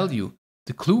will tell you,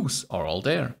 the clues are all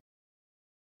there.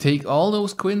 Take all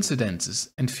those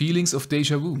coincidences and feelings of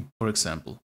déjà vu, for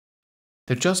example.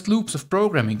 They're just loops of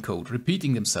programming code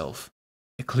repeating themselves,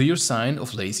 a clear sign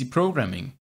of lazy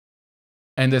programming.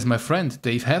 And as my friend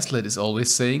Dave Haslett is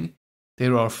always saying,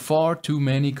 there are far too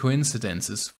many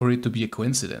coincidences for it to be a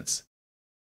coincidence.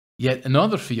 Yet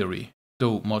another theory,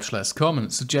 though much less common,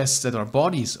 suggests that our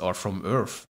bodies are from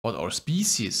Earth, but our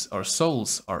species, our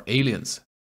souls, are aliens.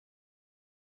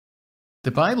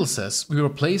 The Bible says we were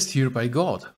placed here by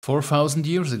God 4,000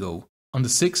 years ago, on the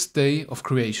 6th day of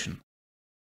creation.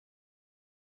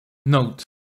 Note: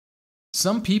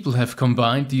 some people have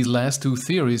combined these last two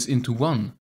theories into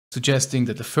one, suggesting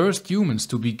that the first humans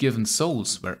to be given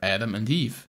souls were Adam and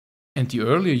Eve, and the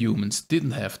earlier humans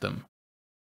didn't have them.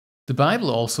 The Bible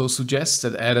also suggests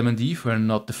that Adam and Eve were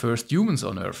not the first humans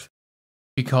on Earth,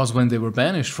 because when they were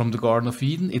banished from the Garden of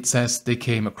Eden, it says they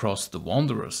came across the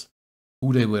wanderers,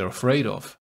 who they were afraid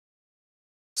of.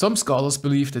 Some scholars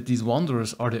believe that these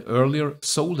wanderers are the earlier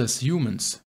soulless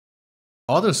humans.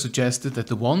 Others suggested that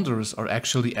the wanderers are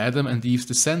actually Adam and Eve's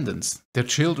descendants, their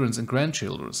children and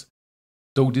grandchildren,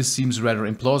 though this seems rather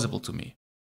implausible to me.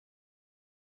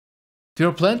 There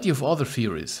are plenty of other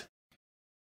theories.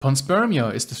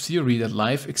 Panspermia is the theory that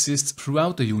life exists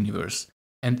throughout the universe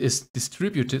and is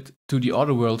distributed to the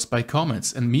other worlds by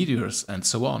comets and meteors and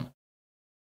so on.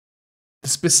 The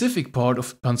specific part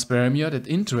of panspermia that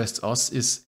interests us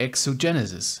is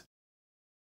exogenesis.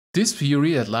 This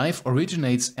theory that life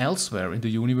originates elsewhere in the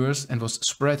universe and was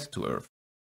spread to Earth.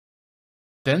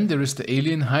 Then there is the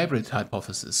alien hybrid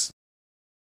hypothesis.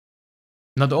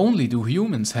 Not only do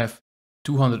humans have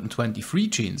 223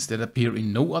 genes that appear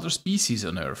in no other species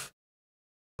on Earth,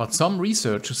 but some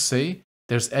researchers say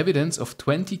there's evidence of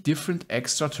 20 different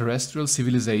extraterrestrial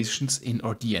civilizations in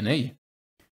our DNA.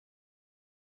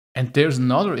 And there's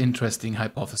another interesting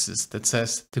hypothesis that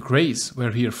says the Greys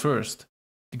were here first.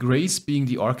 The Greys being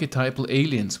the archetypal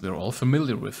aliens we're all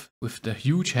familiar with the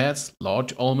huge heads,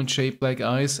 large almond-shaped black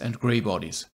eyes, and grey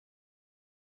bodies.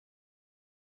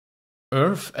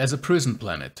 Earth as a prison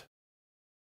planet.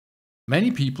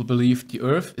 Many people believe the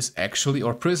Earth is actually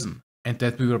our prison, and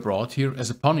that we were brought here as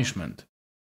a punishment.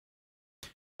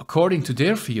 According to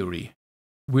their theory,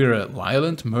 we're a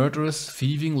violent, murderous,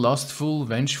 thieving, lustful,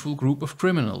 vengeful group of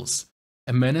criminals,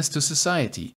 a menace to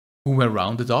society, who were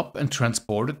rounded up and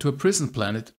transported to a prison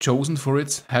planet chosen for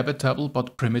its habitable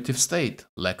but primitive state,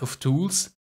 lack of tools,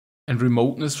 and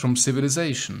remoteness from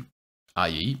civilization,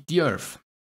 i.e. the Earth.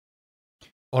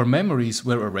 Our memories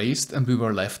were erased and we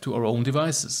were left to our own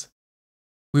devices.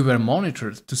 We were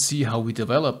monitored to see how we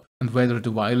develop and whether the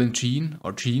violent gene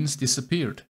or genes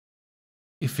disappeared.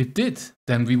 If it did,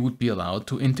 then we would be allowed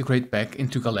to integrate back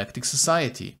into galactic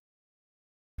society.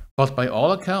 But by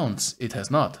all accounts, it has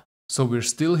not. So we're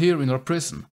still here in our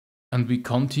prison, and we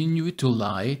continue to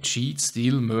lie, cheat,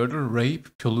 steal, murder, rape,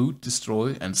 pollute,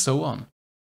 destroy, and so on.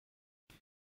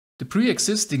 The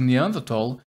pre-existing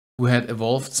Neanderthal, who had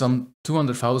evolved some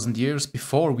 200,000 years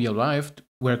before we arrived,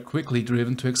 were quickly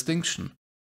driven to extinction,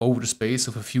 over the space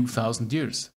of a few thousand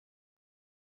years.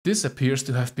 This appears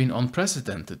to have been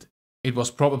unprecedented. It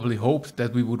was probably hoped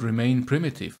that we would remain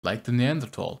primitive, like the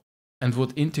Neanderthal, and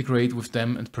would integrate with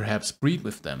them and perhaps breed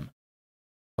with them.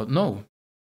 But no.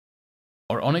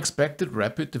 Our unexpected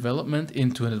rapid development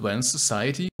into an advanced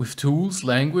society with tools,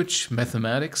 language,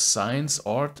 mathematics, science,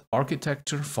 art,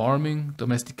 architecture, farming,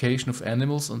 domestication of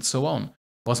animals, and so on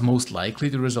was most likely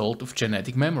the result of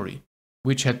genetic memory,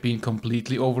 which had been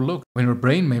completely overlooked when our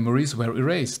brain memories were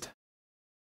erased.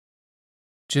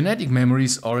 Genetic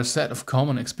memories are a set of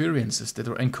common experiences that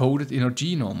are encoded in our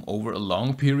genome over a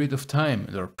long period of time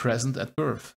and are present at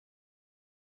birth.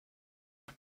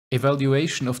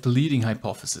 Evaluation of the leading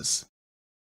hypothesis.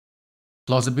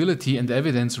 Plausibility and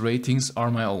evidence ratings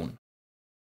are my own.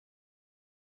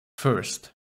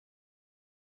 First,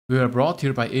 we were brought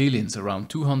here by aliens around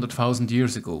 200,000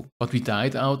 years ago, but we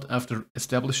died out after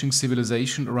establishing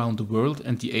civilization around the world,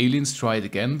 and the aliens tried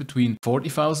again between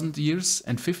 40,000 years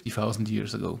and 50,000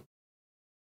 years ago.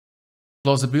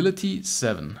 Plausibility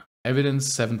 7, evidence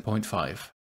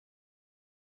 7.5.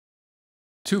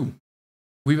 2.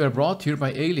 We were brought here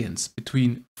by aliens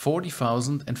between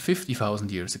 40,000 and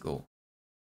 50,000 years ago.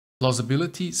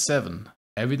 Plausibility 7,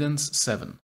 evidence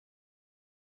 7.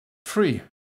 3.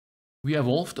 We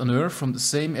evolved on Earth from the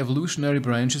same evolutionary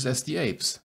branches as the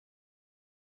apes.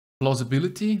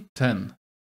 Plausibility 10.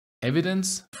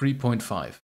 Evidence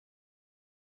 3.5.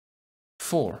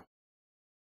 4.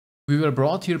 We were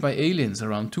brought here by aliens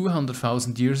around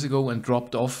 200,000 years ago and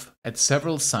dropped off at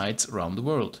several sites around the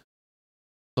world.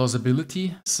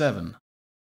 Plausibility 7.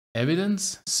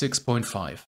 Evidence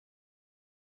 6.5.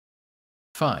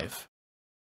 5.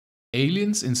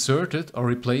 Aliens inserted or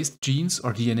replaced genes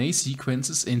or DNA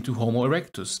sequences into Homo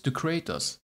erectus to create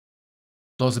us.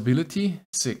 Plausibility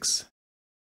 6.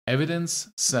 Evidence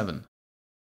 7.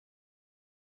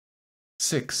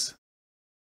 6.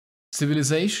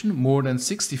 Civilization more than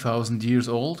 60,000 years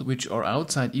old which are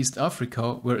outside East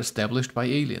Africa were established by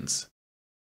aliens.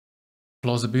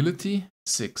 Plausibility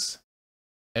 6.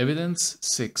 Evidence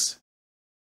 6.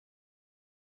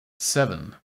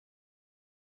 7.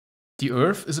 The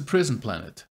Earth is a prison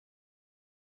planet.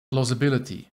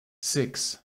 Plausibility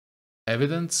 6.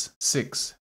 Evidence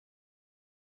 6.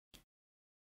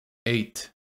 8.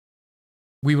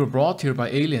 We were brought here by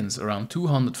aliens around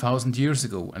 200,000 years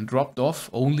ago and dropped off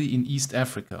only in East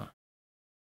Africa.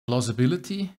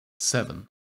 Plausibility 7.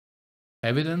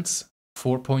 Evidence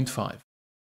 4.5.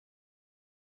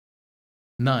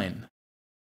 9.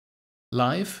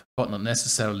 Life, but not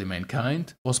necessarily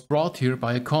mankind, was brought here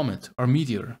by a comet or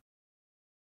meteor.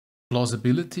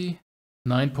 Plausibility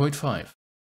 9.5.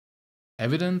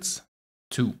 Evidence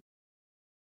 2.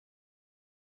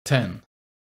 10.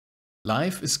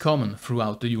 Life is common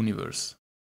throughout the universe.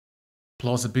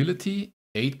 Plausibility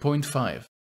 8.5.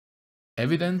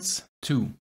 Evidence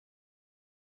 2.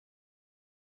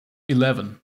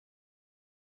 11.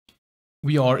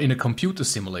 We are in a computer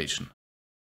simulation.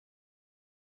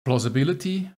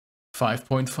 Plausibility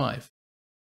 5.5.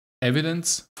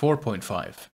 Evidence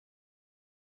 4.5.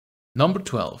 Number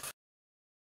 12.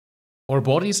 Our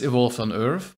bodies evolved on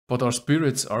Earth, but our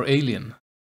spirits are alien.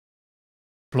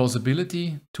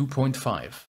 Plausibility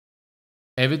 2.5.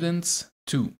 Evidence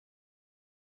 2.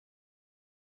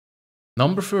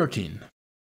 Number 13.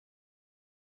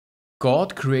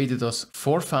 God created us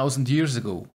 4,000 years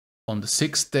ago on the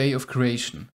 6th day of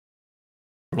creation.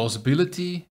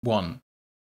 Plausibility 1.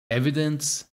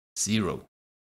 Evidence 0.